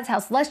to her dad's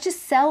house. Let's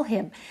just sell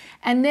him.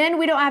 And then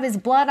we don't have his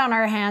blood on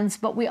our hands,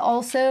 but we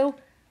also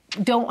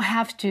don't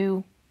have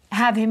to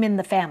have him in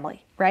the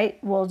family, right?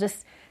 We'll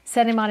just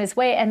send him on his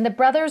way. And the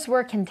brothers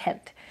were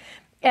content.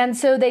 And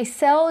so they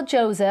sell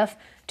Joseph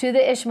to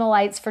the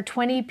Ishmaelites for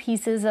 20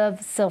 pieces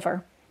of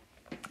silver.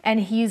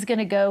 And he's going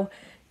to go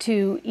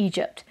to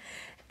Egypt.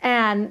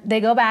 And they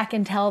go back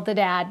and tell the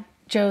dad,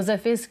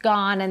 Joseph is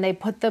gone. And they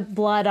put the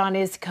blood on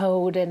his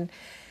coat. And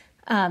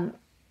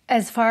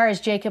as far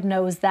as Jacob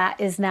knows, that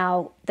is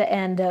now the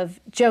end of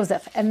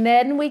Joseph. And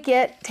then we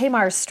get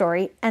Tamar's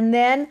story. And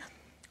then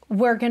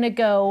we're going to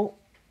go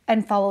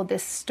and follow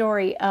this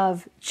story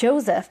of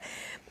Joseph.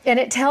 And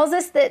it tells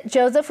us that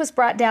Joseph was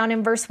brought down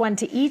in verse 1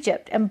 to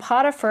Egypt, and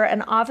Potiphar,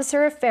 an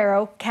officer of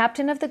Pharaoh,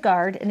 captain of the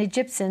guard, an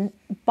Egyptian,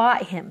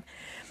 bought him.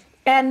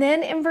 And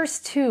then in verse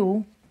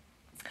 2,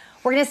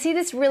 we're going to see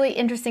this really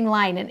interesting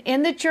line. And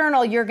in the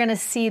journal, you're going to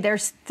see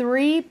there's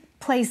 3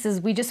 places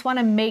we just want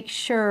to make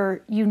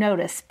sure you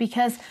notice,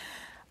 because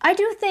I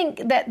do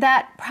think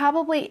that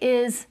probably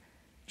is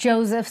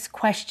Joseph's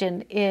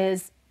question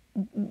is,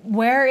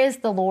 where is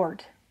the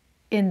Lord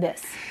in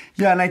this?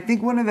 Yeah, and I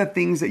think one of the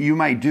things that you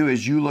might do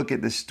is you look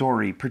at the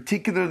story,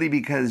 particularly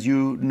because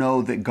you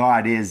know that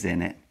God is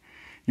in it.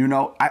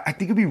 I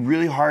think it'd be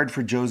really hard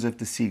for Joseph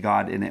to see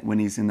God in it when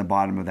he's in the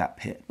bottom of that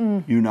pit,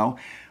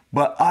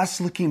 But us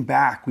looking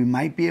back, we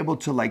might be able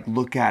to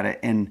look at it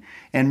and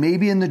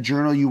maybe in the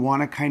journal you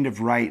want to kind of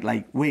write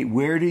wait,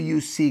 where do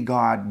you see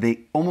God?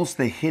 Almost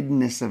the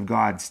hiddenness of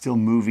God still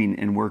moving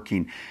and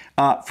working.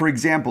 For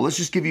example, let's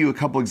just give you a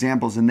couple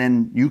examples and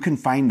then you can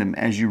find them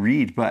as you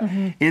read. But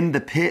in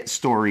the pit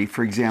story,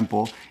 for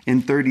example,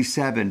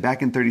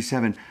 back in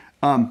 37,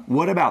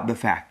 what about the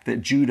fact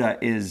that Judah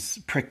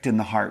is pricked in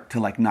the heart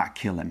to not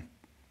kill him?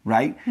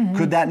 Right? Mm-hmm.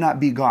 Could that not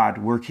be God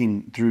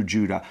working through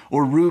Judah?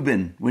 Or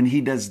Reuben when he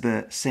does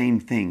the same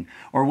thing?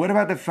 Or what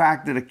about the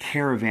fact that a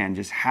caravan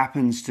just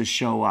happens to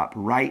show up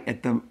right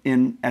at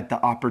the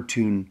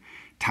opportune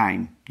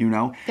time,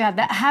 Yeah,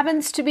 that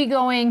happens to be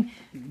going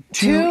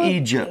to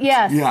Egypt.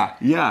 Yes.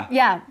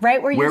 Yeah,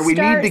 right where we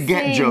need to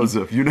get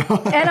Joseph, And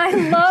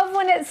I love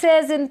when it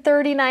says in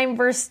 39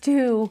 verse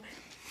 2,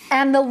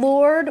 and the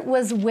Lord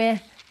was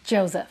with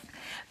Joseph.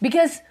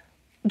 Because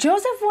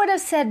Joseph would have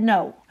said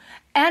no.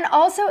 And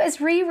also, as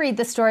we read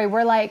the story,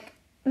 we're like,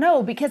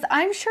 no, because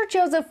I'm sure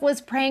Joseph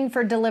was praying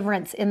for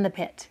deliverance in the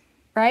pit,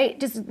 right?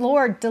 Just,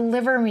 Lord,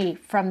 deliver me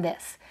from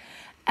this.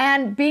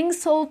 And being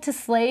sold to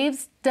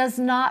slaves does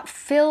not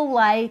feel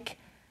like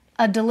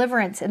a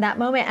deliverance in that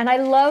moment. And I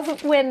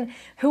love when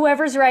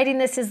whoever's writing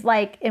this is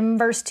in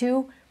verse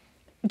 2,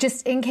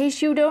 just in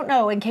case you don't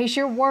know, in case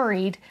you're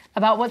worried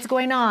about what's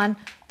going on,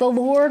 the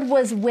Lord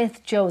was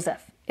with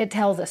Joseph. It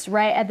tells us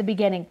right at the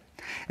beginning.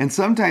 And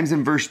sometimes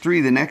in verse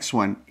 3, the next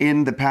one,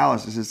 in the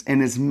palace, it says,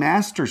 and his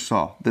master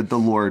saw that the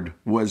Lord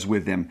was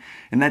with him.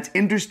 And that's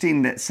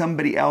interesting that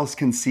somebody else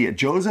can see it.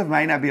 Joseph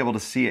might not be able to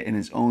see it in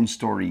his own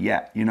story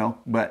yet,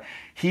 but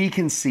he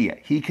can see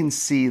it. He can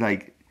see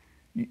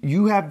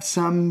you have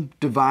some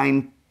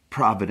divine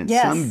providence,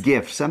 yes, some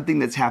gift, something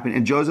that's happened.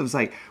 And Joseph's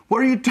like, what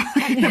are you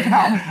talking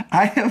about?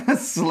 I am a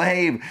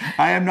slave.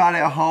 I am not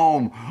at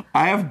home.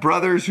 I have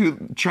brothers who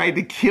tried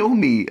to kill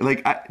me.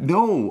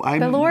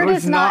 The Lord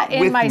is not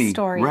in my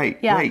story. Right,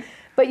 yeah. Right.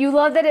 But you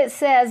love that it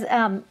says,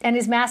 and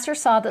his master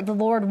saw that the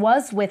Lord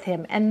was with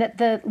him and that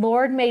the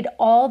Lord made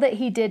all that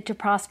he did to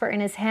prosper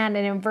in his hand.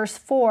 And in verse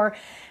 4,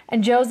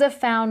 and Joseph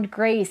found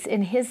grace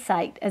in his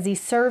sight as he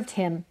served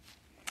him.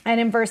 And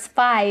in verse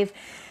 5,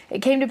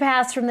 it came to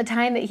pass from the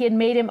time that he had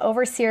made him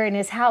overseer in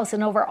his house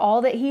and over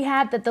all that he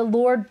had, that the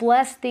Lord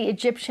blessed the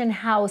Egyptian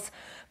house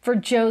for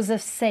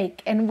Joseph's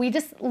sake. And we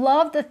just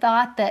love the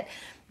thought that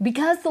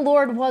because the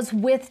Lord was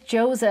with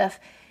Joseph,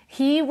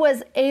 he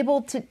was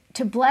able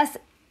to bless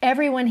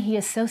everyone he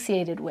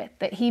associated with,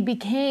 that he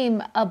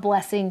became a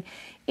blessing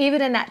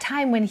even in that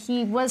time when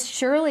he was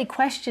surely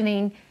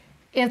questioning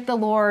if the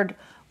Lord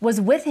was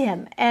with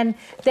him. And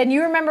then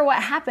you remember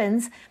what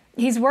happens.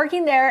 He's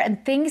working there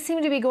and things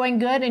seem to be going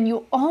good and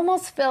you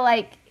almost feel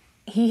like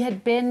he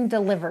had been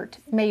delivered,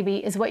 maybe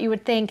is what you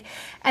would think.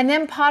 And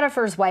then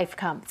Potiphar's wife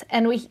comes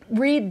and we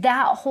read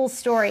that whole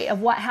story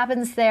of what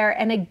happens there.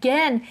 And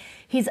again,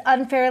 he's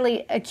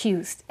unfairly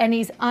accused and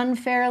he's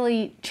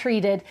unfairly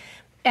treated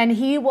and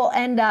he will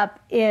end up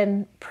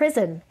in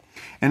prison.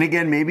 And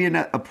again, maybe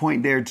a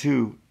point there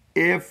too.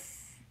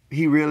 If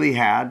he really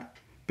had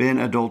been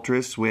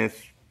adulterous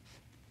with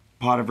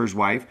Potiphar's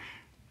wife,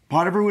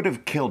 Potiphar would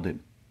have killed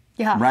him.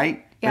 Yeah.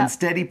 Right? Yeah.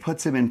 Instead, he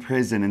puts him in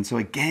prison. And so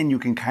again, you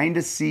can kind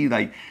of see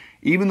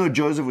even though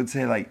Joseph would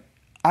say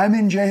I'm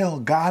in jail.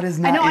 God is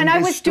not I know, in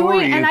and this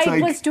story. I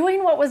was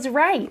doing what was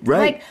right.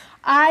 Right. Like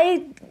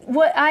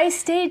I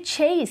stayed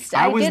chaste.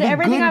 I did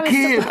everything I was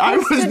supposed I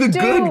was the to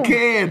good do.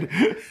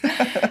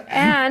 kid.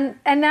 And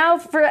now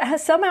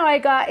somehow I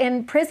got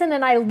in prison,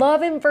 and I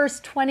love in verse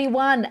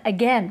 21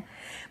 again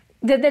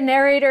that the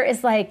narrator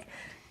is like,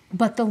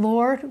 but the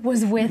Lord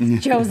was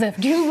with Joseph.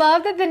 Do you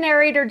love that the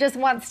narrator just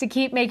wants to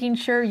keep making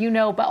sure you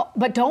know,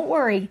 but don't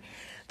worry.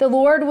 The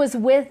Lord was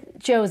with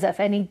Joseph,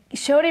 and he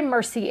showed him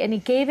mercy, and he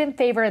gave him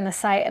favor in the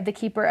sight of the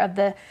keeper of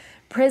the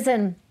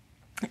prison.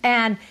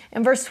 And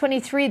in verse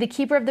 23, the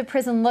keeper of the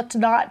prison looked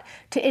not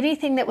to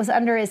anything that was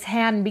under his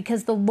hand,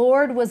 because the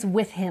Lord was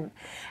with him.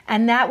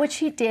 And that which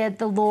he did,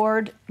 the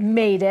Lord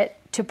made it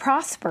to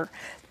prosper.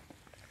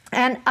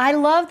 And I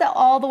love that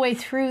all the way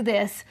through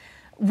this,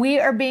 we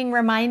are being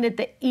reminded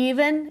that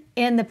even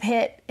in the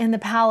pit, in the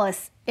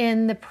palace,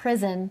 in the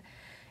prison,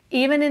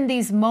 even in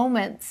these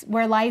moments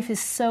where life is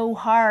so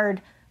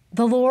hard,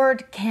 the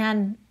Lord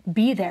can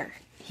be there.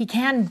 He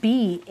can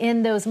be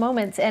in those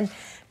moments. And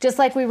just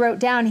like we wrote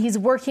down, he's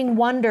working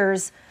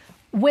wonders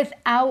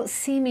without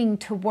seeming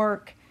to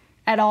work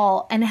at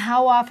all. And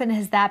how often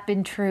has that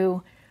been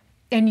true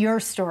in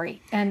your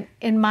story and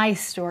in my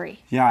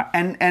story? Yeah,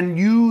 and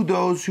you,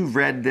 those who've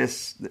read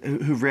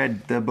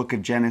the book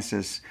of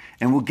Genesis,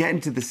 and we'll get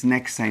into this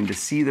next time to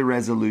see the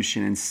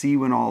resolution and see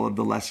when all of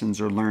the lessons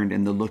are learned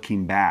and the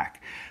looking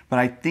back. But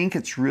I think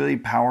it's really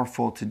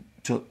powerful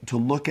to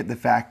look at the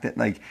fact that,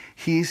 like,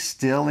 he's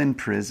still in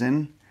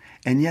prison,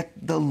 and yet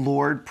the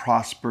Lord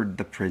prospered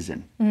the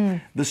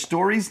prison. The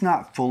story's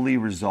not fully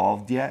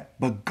resolved yet,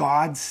 but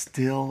God's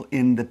still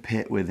in the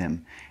pit with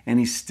him, and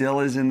he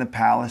still is in the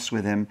palace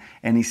with him,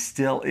 and he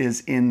still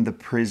is in the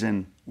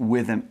prison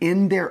with him,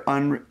 in there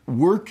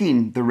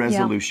working the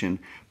resolution,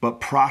 but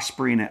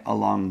prospering it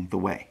along the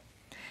way.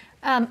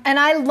 And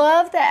I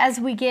love that as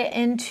we get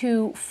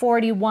into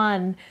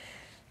 41,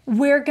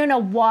 we're going to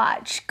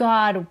watch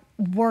God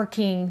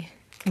working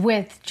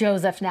with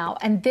Joseph now.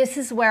 And this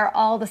is where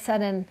all of a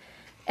sudden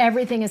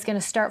everything is going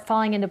to start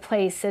falling into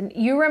place. And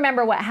you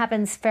remember what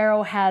happens.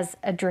 Pharaoh has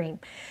a dream,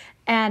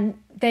 and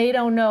they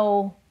don't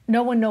know,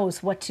 no one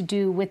knows what to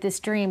do with this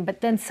dream.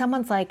 But then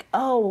someone's like,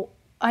 oh,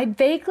 I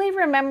vaguely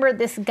remember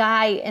this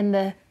guy in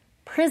the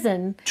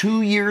prison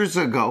 2 years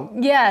ago.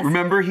 Yes.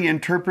 Remember, he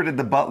interpreted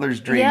the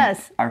butler's dream.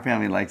 Yes. Our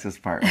family likes this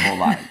part a whole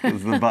lot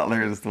because the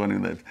butler is the one who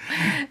lives.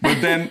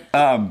 But then,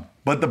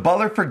 but the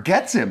butler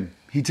forgets him.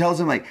 He tells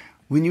him, like,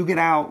 when you get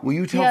out, will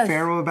you tell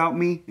Pharaoh about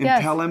me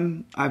and tell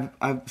him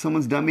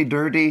someone's done me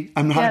dirty?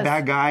 I'm not a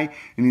bad guy.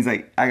 And he's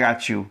like, I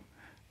got you.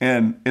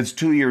 And it's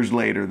 2 years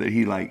later that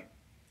he like,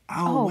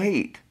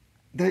 wait.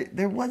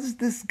 There was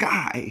this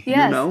guy, you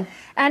know?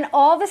 And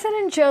all of a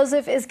sudden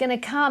Joseph is going to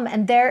come,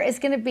 and there is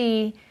going to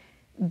be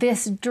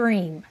this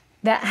dream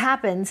that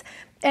happens.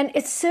 And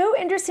it's so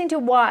interesting to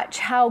watch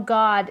how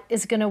God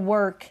is going to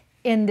work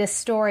in this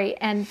story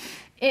and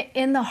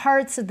in the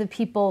hearts of the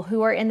people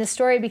who are in the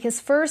story. Because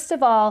first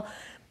of all,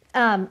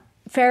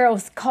 Pharaoh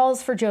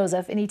calls for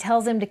Joseph, and he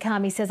tells him to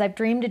come. He says, I've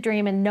dreamed a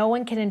dream and no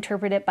one can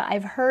interpret it, but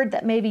I've heard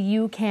that maybe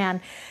you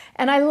can.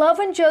 And I love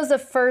when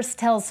Joseph first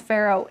tells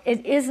Pharaoh,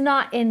 it is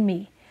not in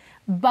me,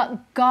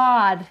 but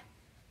God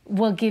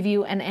will give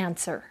you an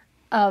answer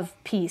of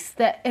peace.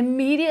 That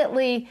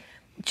immediately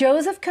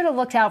Joseph could have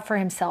looked out for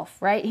himself,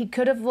 right? He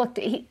could have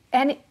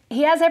and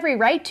he has every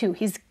right to.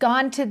 He's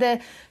gone to the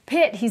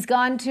pit. He's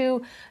gone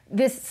to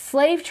this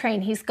slave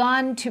train. He's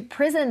gone to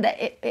prison. That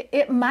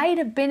it might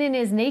have been in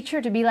his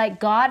nature to be like,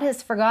 God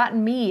has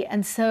forgotten me,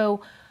 and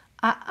so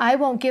I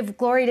won't give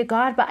glory to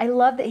God. But I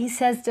love that he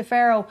says to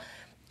Pharaoh,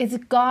 it's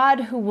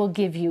God who will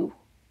give you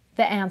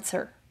the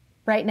answer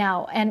right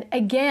now. And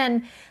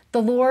again,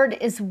 the Lord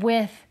is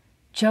with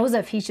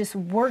Joseph. He's just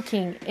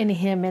working in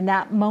him in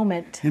that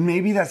moment. And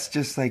maybe that's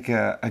just like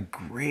a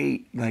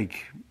great,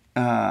 like,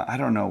 I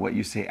don't know what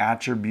you say,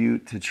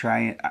 attribute to try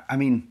and, I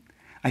mean,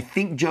 I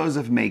think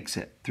Joseph makes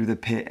it through the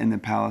pit and the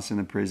palace and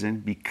the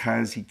prison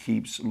because he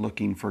keeps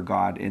looking for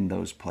God in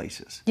those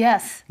places.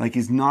 Yes. Like,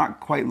 he's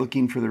not quite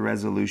looking for the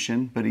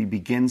resolution, but he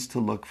begins to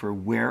look for,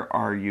 where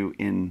are you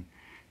in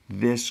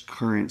this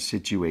current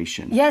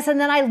situation? Yes, and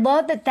then I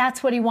love that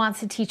that's what he wants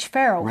to teach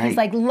Pharaoh. Right. He's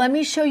like, let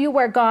me show you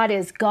where God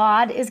is.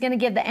 God is going to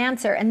give the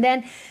answer. And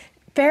then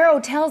Pharaoh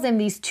tells him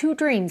these two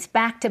dreams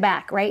back to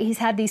back, right? He's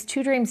had these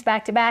two dreams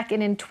back to back.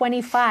 And in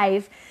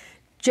 25,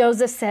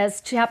 Joseph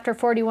says, chapter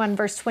 41,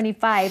 verse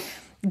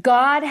 25,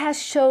 God has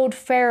showed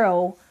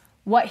Pharaoh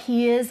what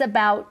he is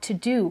about to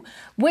do,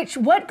 which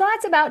what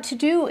God's about to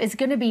do is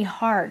going to be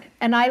hard.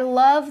 And I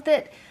love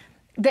that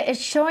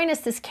it's showing us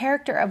this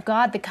character of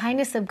God, the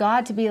kindness of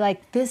God, to be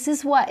like, this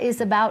is what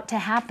is about to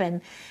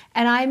happen.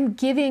 And I'm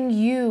giving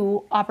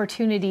you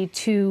opportunity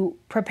to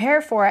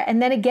prepare for it. And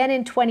then again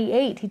in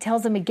 28, he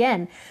tells him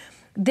again,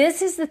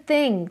 this is the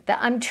thing that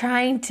I'm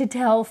trying to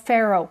tell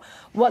Pharaoh.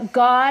 What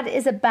God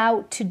is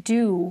about to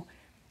do,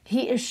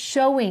 he is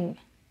showing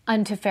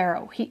unto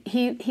Pharaoh.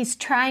 He's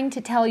trying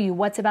to tell you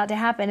what's about to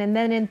happen. And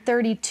then in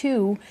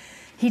 32,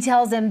 he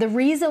tells him the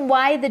reason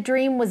why the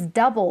dream was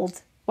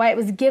doubled, why it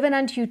was given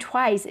unto you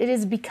twice. It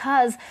is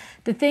because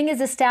the thing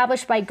is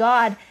established by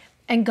God,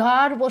 and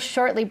God will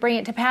shortly bring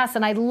it to pass.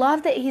 And I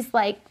love that he's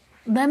like,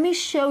 let me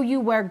show you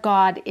where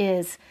God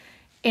is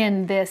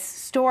in this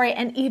story,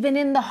 and even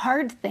in the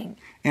hard thing.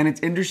 And it's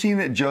interesting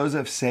that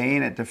Joseph's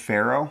saying it to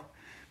Pharaoh,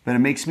 but it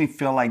makes me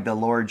feel like the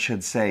Lord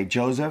should say,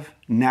 Joseph,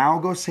 now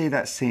go say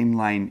that same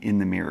line in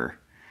the mirror.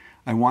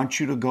 I want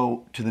you to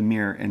go to the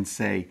mirror and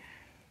say,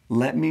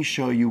 let me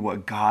show you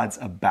what God's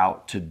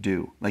about to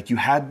do. Like you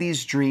had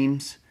these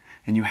dreams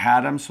and you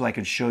had them so I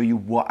could show you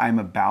what I'm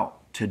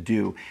about to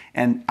do.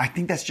 And I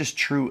think that's just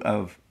true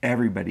of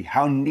everybody.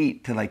 How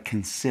neat to like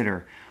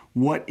consider,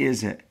 what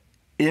is it?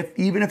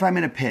 Even if I'm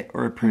in a pit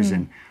or a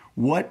prison,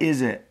 what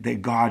is it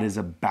that God is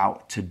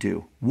about to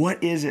do?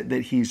 What is it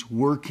that he's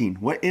working?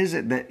 What is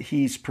it that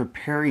he's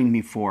preparing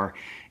me for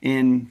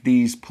in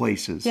these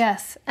places?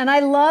 Yes. And I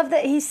love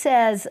that he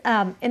says,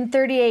 in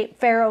 38,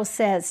 Pharaoh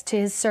says to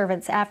his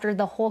servants after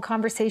the whole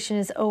conversation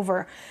is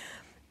over,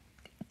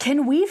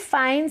 can we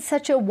find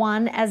such a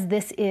one as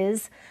this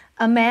is,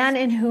 a man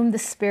in whom the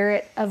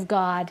Spirit of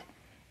God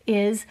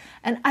is?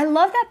 And I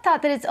love that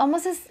thought that it's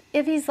almost as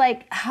if he's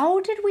like, how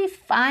did we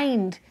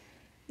find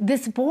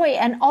this boy?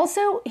 And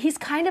also he's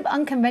kind of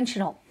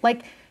unconventional.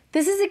 Like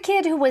this is a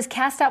kid who was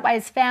cast out by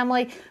his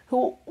family,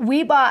 who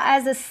we bought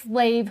as a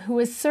slave, who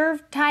has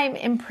served time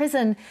in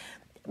prison.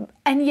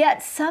 And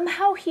yet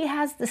somehow he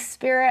has the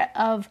Spirit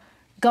of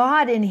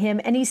God in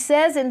him. And he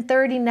says in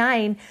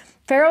 39,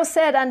 Pharaoh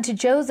said unto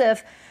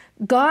Joseph,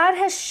 God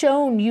has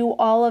shown you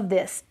all of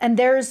this, and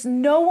there is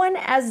no one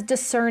as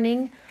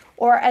discerning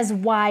or as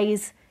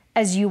wise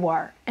as you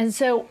are. And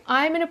so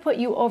I'm going to put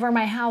you over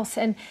my house.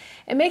 And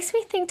it makes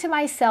me think to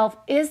myself,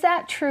 is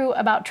that true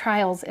about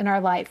trials in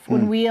our life?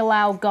 When we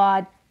allow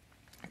God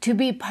to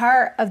be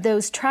part of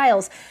those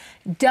trials,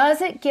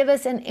 does it give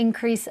us an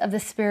increase of the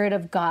Spirit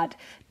of God?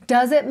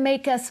 Does it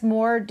make us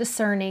more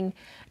discerning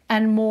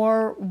and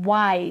more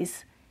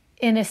wise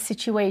in a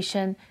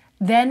situation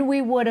than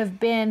we would have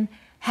been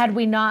had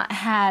we not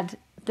had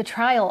the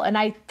trial? And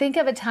I think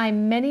of a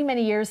time many,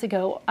 many years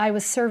ago, I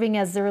was serving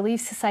as the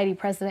Relief Society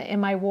president in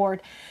my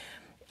ward.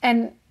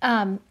 And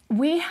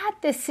we had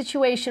this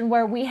situation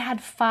where we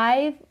had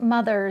 5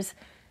 mothers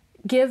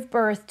give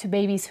birth to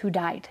babies who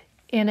died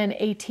in an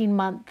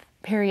 18-month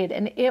period.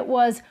 And it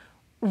was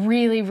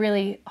really,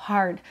 really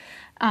hard.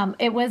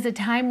 It was a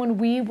time when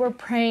we were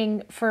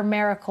praying for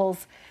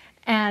miracles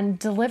and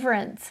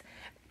deliverance.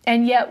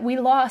 And yet we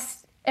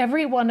lost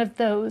every one of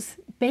those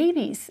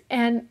babies.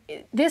 And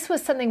this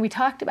was something we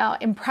talked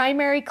about in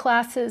primary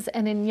classes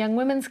and in young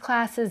women's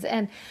classes,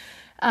 and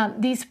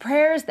these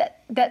prayers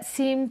that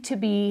seemed to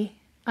be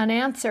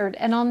unanswered.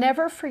 And I'll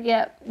never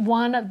forget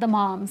one of the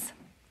moms.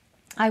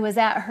 I was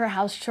at her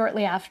house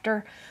shortly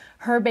after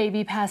her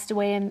baby passed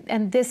away,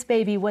 and this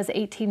baby was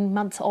 18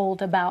 months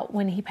old about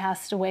when he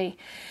passed away.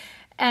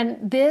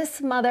 And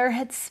this mother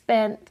had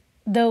spent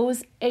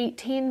those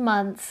 18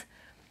 months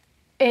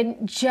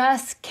in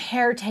just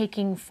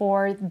caretaking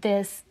for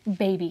this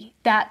baby.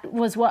 That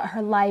was what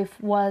her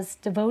life was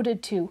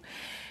devoted to.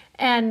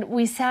 And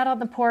we sat on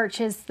the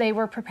porch as they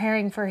were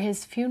preparing for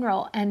his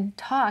funeral and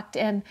talked.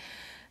 And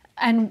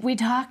we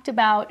talked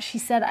about, she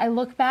said, I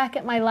look back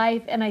at my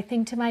life and I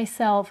think to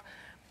myself,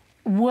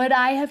 would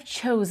I have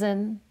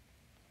chosen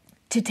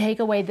to take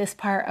away this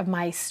part of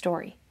my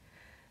story?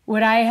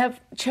 Would I have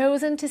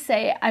chosen to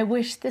say, I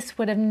wish this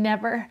would have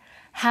never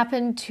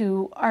happened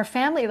to our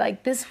family?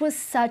 Like, this was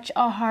such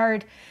a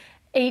hard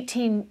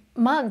 18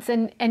 months.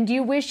 And do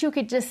you wish you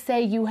could just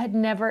say you had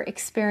never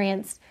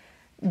experienced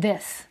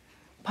this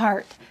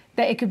part,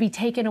 that it could be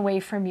taken away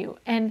from you?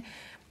 And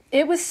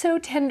it was so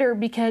tender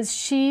because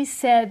she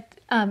said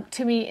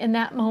to me in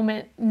that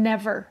moment,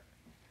 never.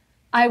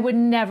 I would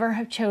never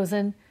have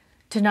chosen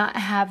to not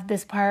have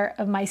this part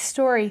of my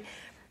story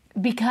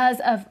because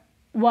of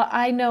what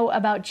I know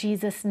about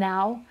Jesus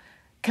now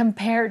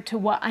compared to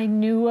what I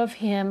knew of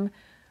him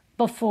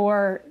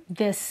before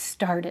this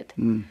started.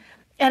 And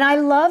I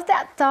love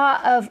that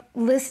thought of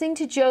listening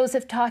to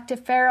Joseph talk to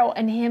Pharaoh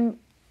and him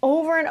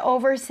over and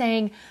over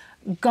saying,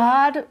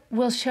 God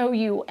will show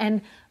you,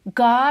 and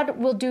God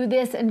will do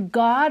this, and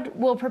God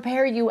will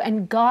prepare you,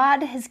 and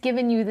God has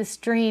given you this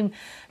dream,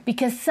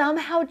 because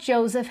somehow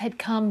Joseph had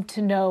come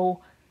to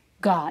know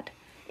God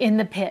in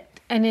the pit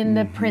and in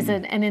the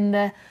prison and in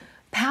the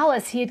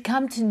palace. He had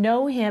come to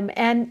know him,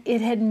 and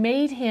it had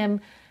made him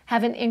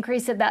have an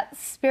increase of that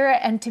spirit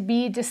and to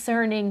be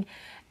discerning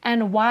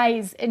and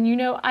wise. And you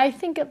know, I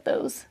think of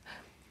those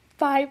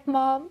 5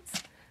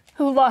 moms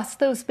who lost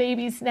those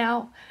babies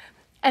now,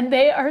 and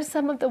they are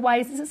some of the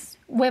wisest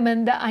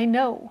women that I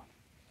know.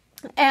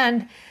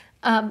 And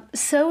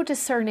so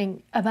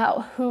discerning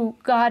about who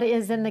God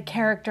is and the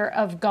character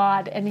of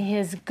God and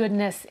his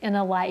goodness in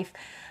a life,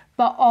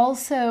 but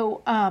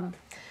also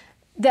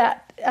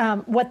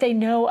what they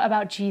know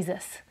about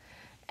Jesus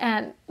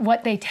and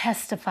what they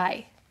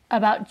testify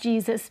about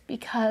Jesus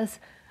because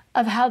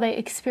of how they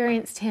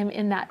experienced him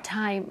in that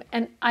time.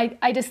 And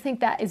I just think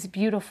that is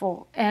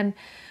beautiful. And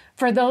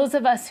for those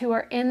of us who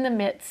are in the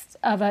midst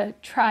of a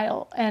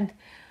trial and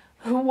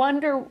who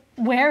wonder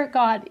where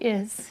God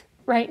is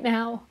right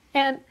now,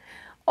 and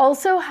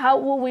also how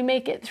will we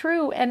make it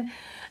through. And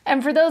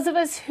for those of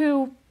us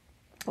who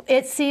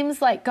it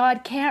seems like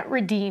God can't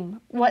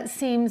redeem what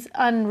seems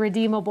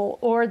unredeemable,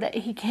 or that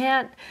he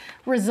can't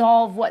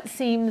resolve what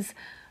seems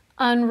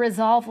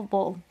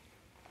unresolvable,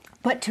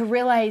 but to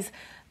realize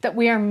that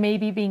we are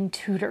maybe being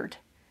tutored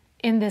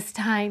in this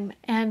time,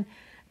 and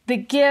the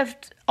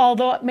gift,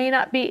 although it may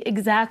not be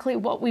exactly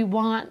what we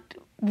want,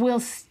 will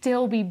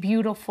still be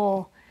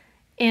beautiful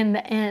in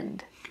the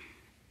end.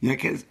 Yeah,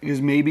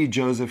 because maybe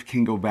Joseph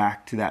can go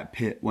back to that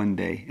pit one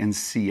day and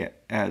see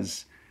it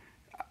as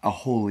a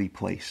holy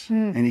place.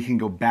 And he can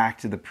go back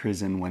to the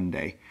prison one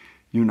day.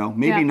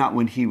 Maybe not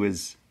when he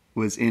was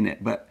in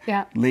it, but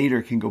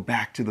later can go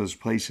back to those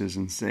places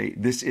and say,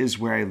 this is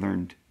where I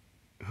learned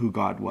who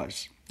God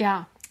was.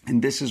 Yeah.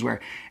 And this is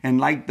where, and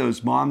like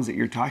those moms that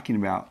you're talking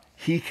about,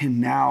 he can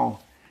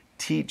now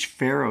teach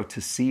Pharaoh to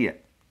see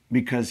it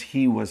because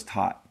he was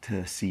taught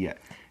to see it.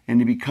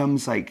 And it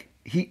becomes like,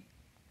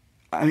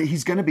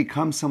 he's going to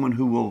become someone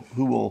who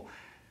will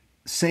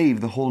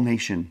save the whole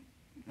nation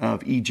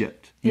of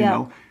Egypt, you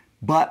know,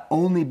 but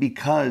only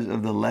because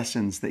of the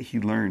lessons that he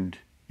learned,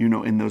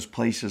 in those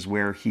places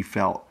where he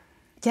felt,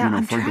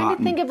 I'm forgotten. trying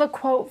to think of a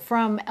quote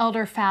from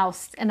Elder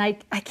Faust, and I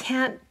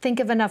can't think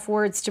of enough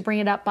words to bring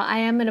it up, but I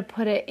am going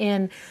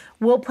to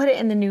we'll put it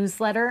in the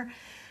newsletter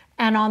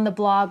and on the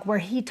blog, where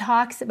he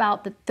talks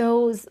about that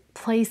those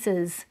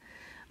places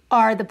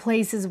are the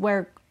places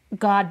where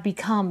God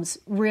becomes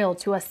real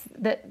to us,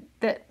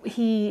 that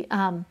he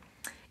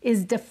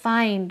is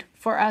defined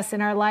for us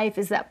in our life,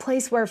 is that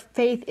place where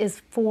faith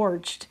is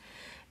forged.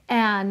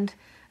 And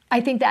I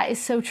think that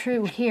is so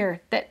true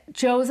here, that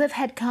Joseph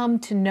had come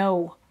to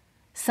know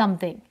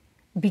something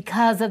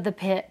because of the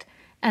pit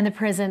and the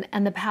prison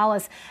and the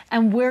palace.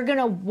 And we're going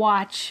to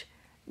watch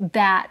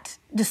that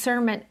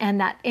discernment and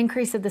that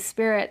increase of the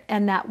Spirit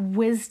and that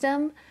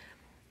wisdom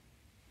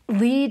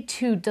lead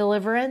to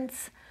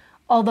deliverance,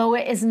 although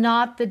it is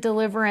not the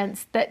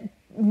deliverance that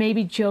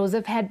maybe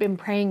Joseph had been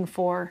praying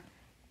for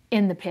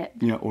in the pit.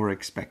 Yeah, or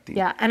expecting.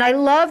 Yeah, and I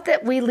love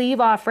that we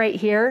leave off right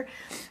here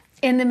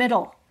in the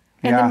middle.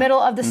 In the middle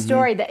of the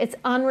story, that it's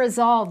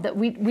unresolved, that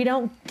we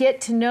don't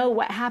get to know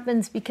what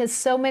happens because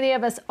so many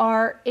of us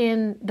are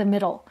in the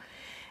middle.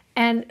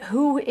 And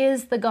who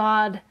is the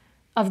God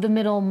of the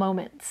middle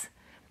moments?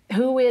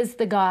 Who is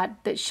the God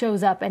that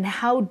shows up, and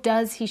how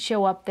does he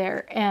show up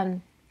there?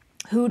 And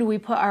who do we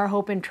put our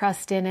hope and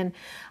trust in? And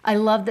I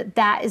love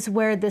that is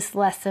where this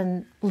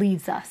lesson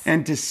leads us.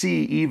 And to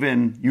see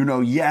even,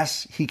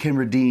 yes, he can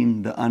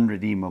redeem the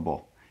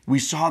unredeemable. We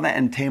saw that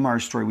in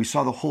Tamar's story. We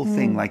saw the whole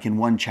thing like in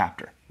one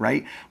chapter,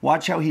 right?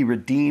 Watch how he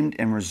redeemed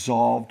and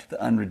resolved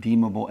the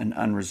unredeemable and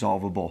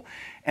unresolvable.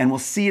 And we'll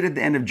see it at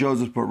the end of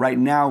Joseph, but right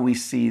now we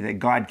see that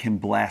God can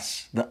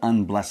bless the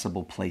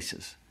unblessable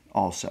places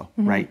also,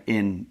 right?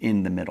 In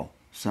the middle.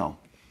 So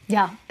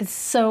yeah, it's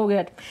so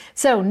good.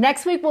 So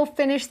next week we'll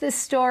finish this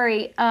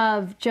story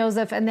of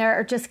Joseph, and there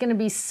are just going to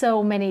be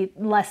so many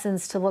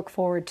lessons to look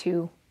forward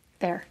to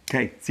there.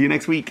 Okay, see you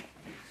next week.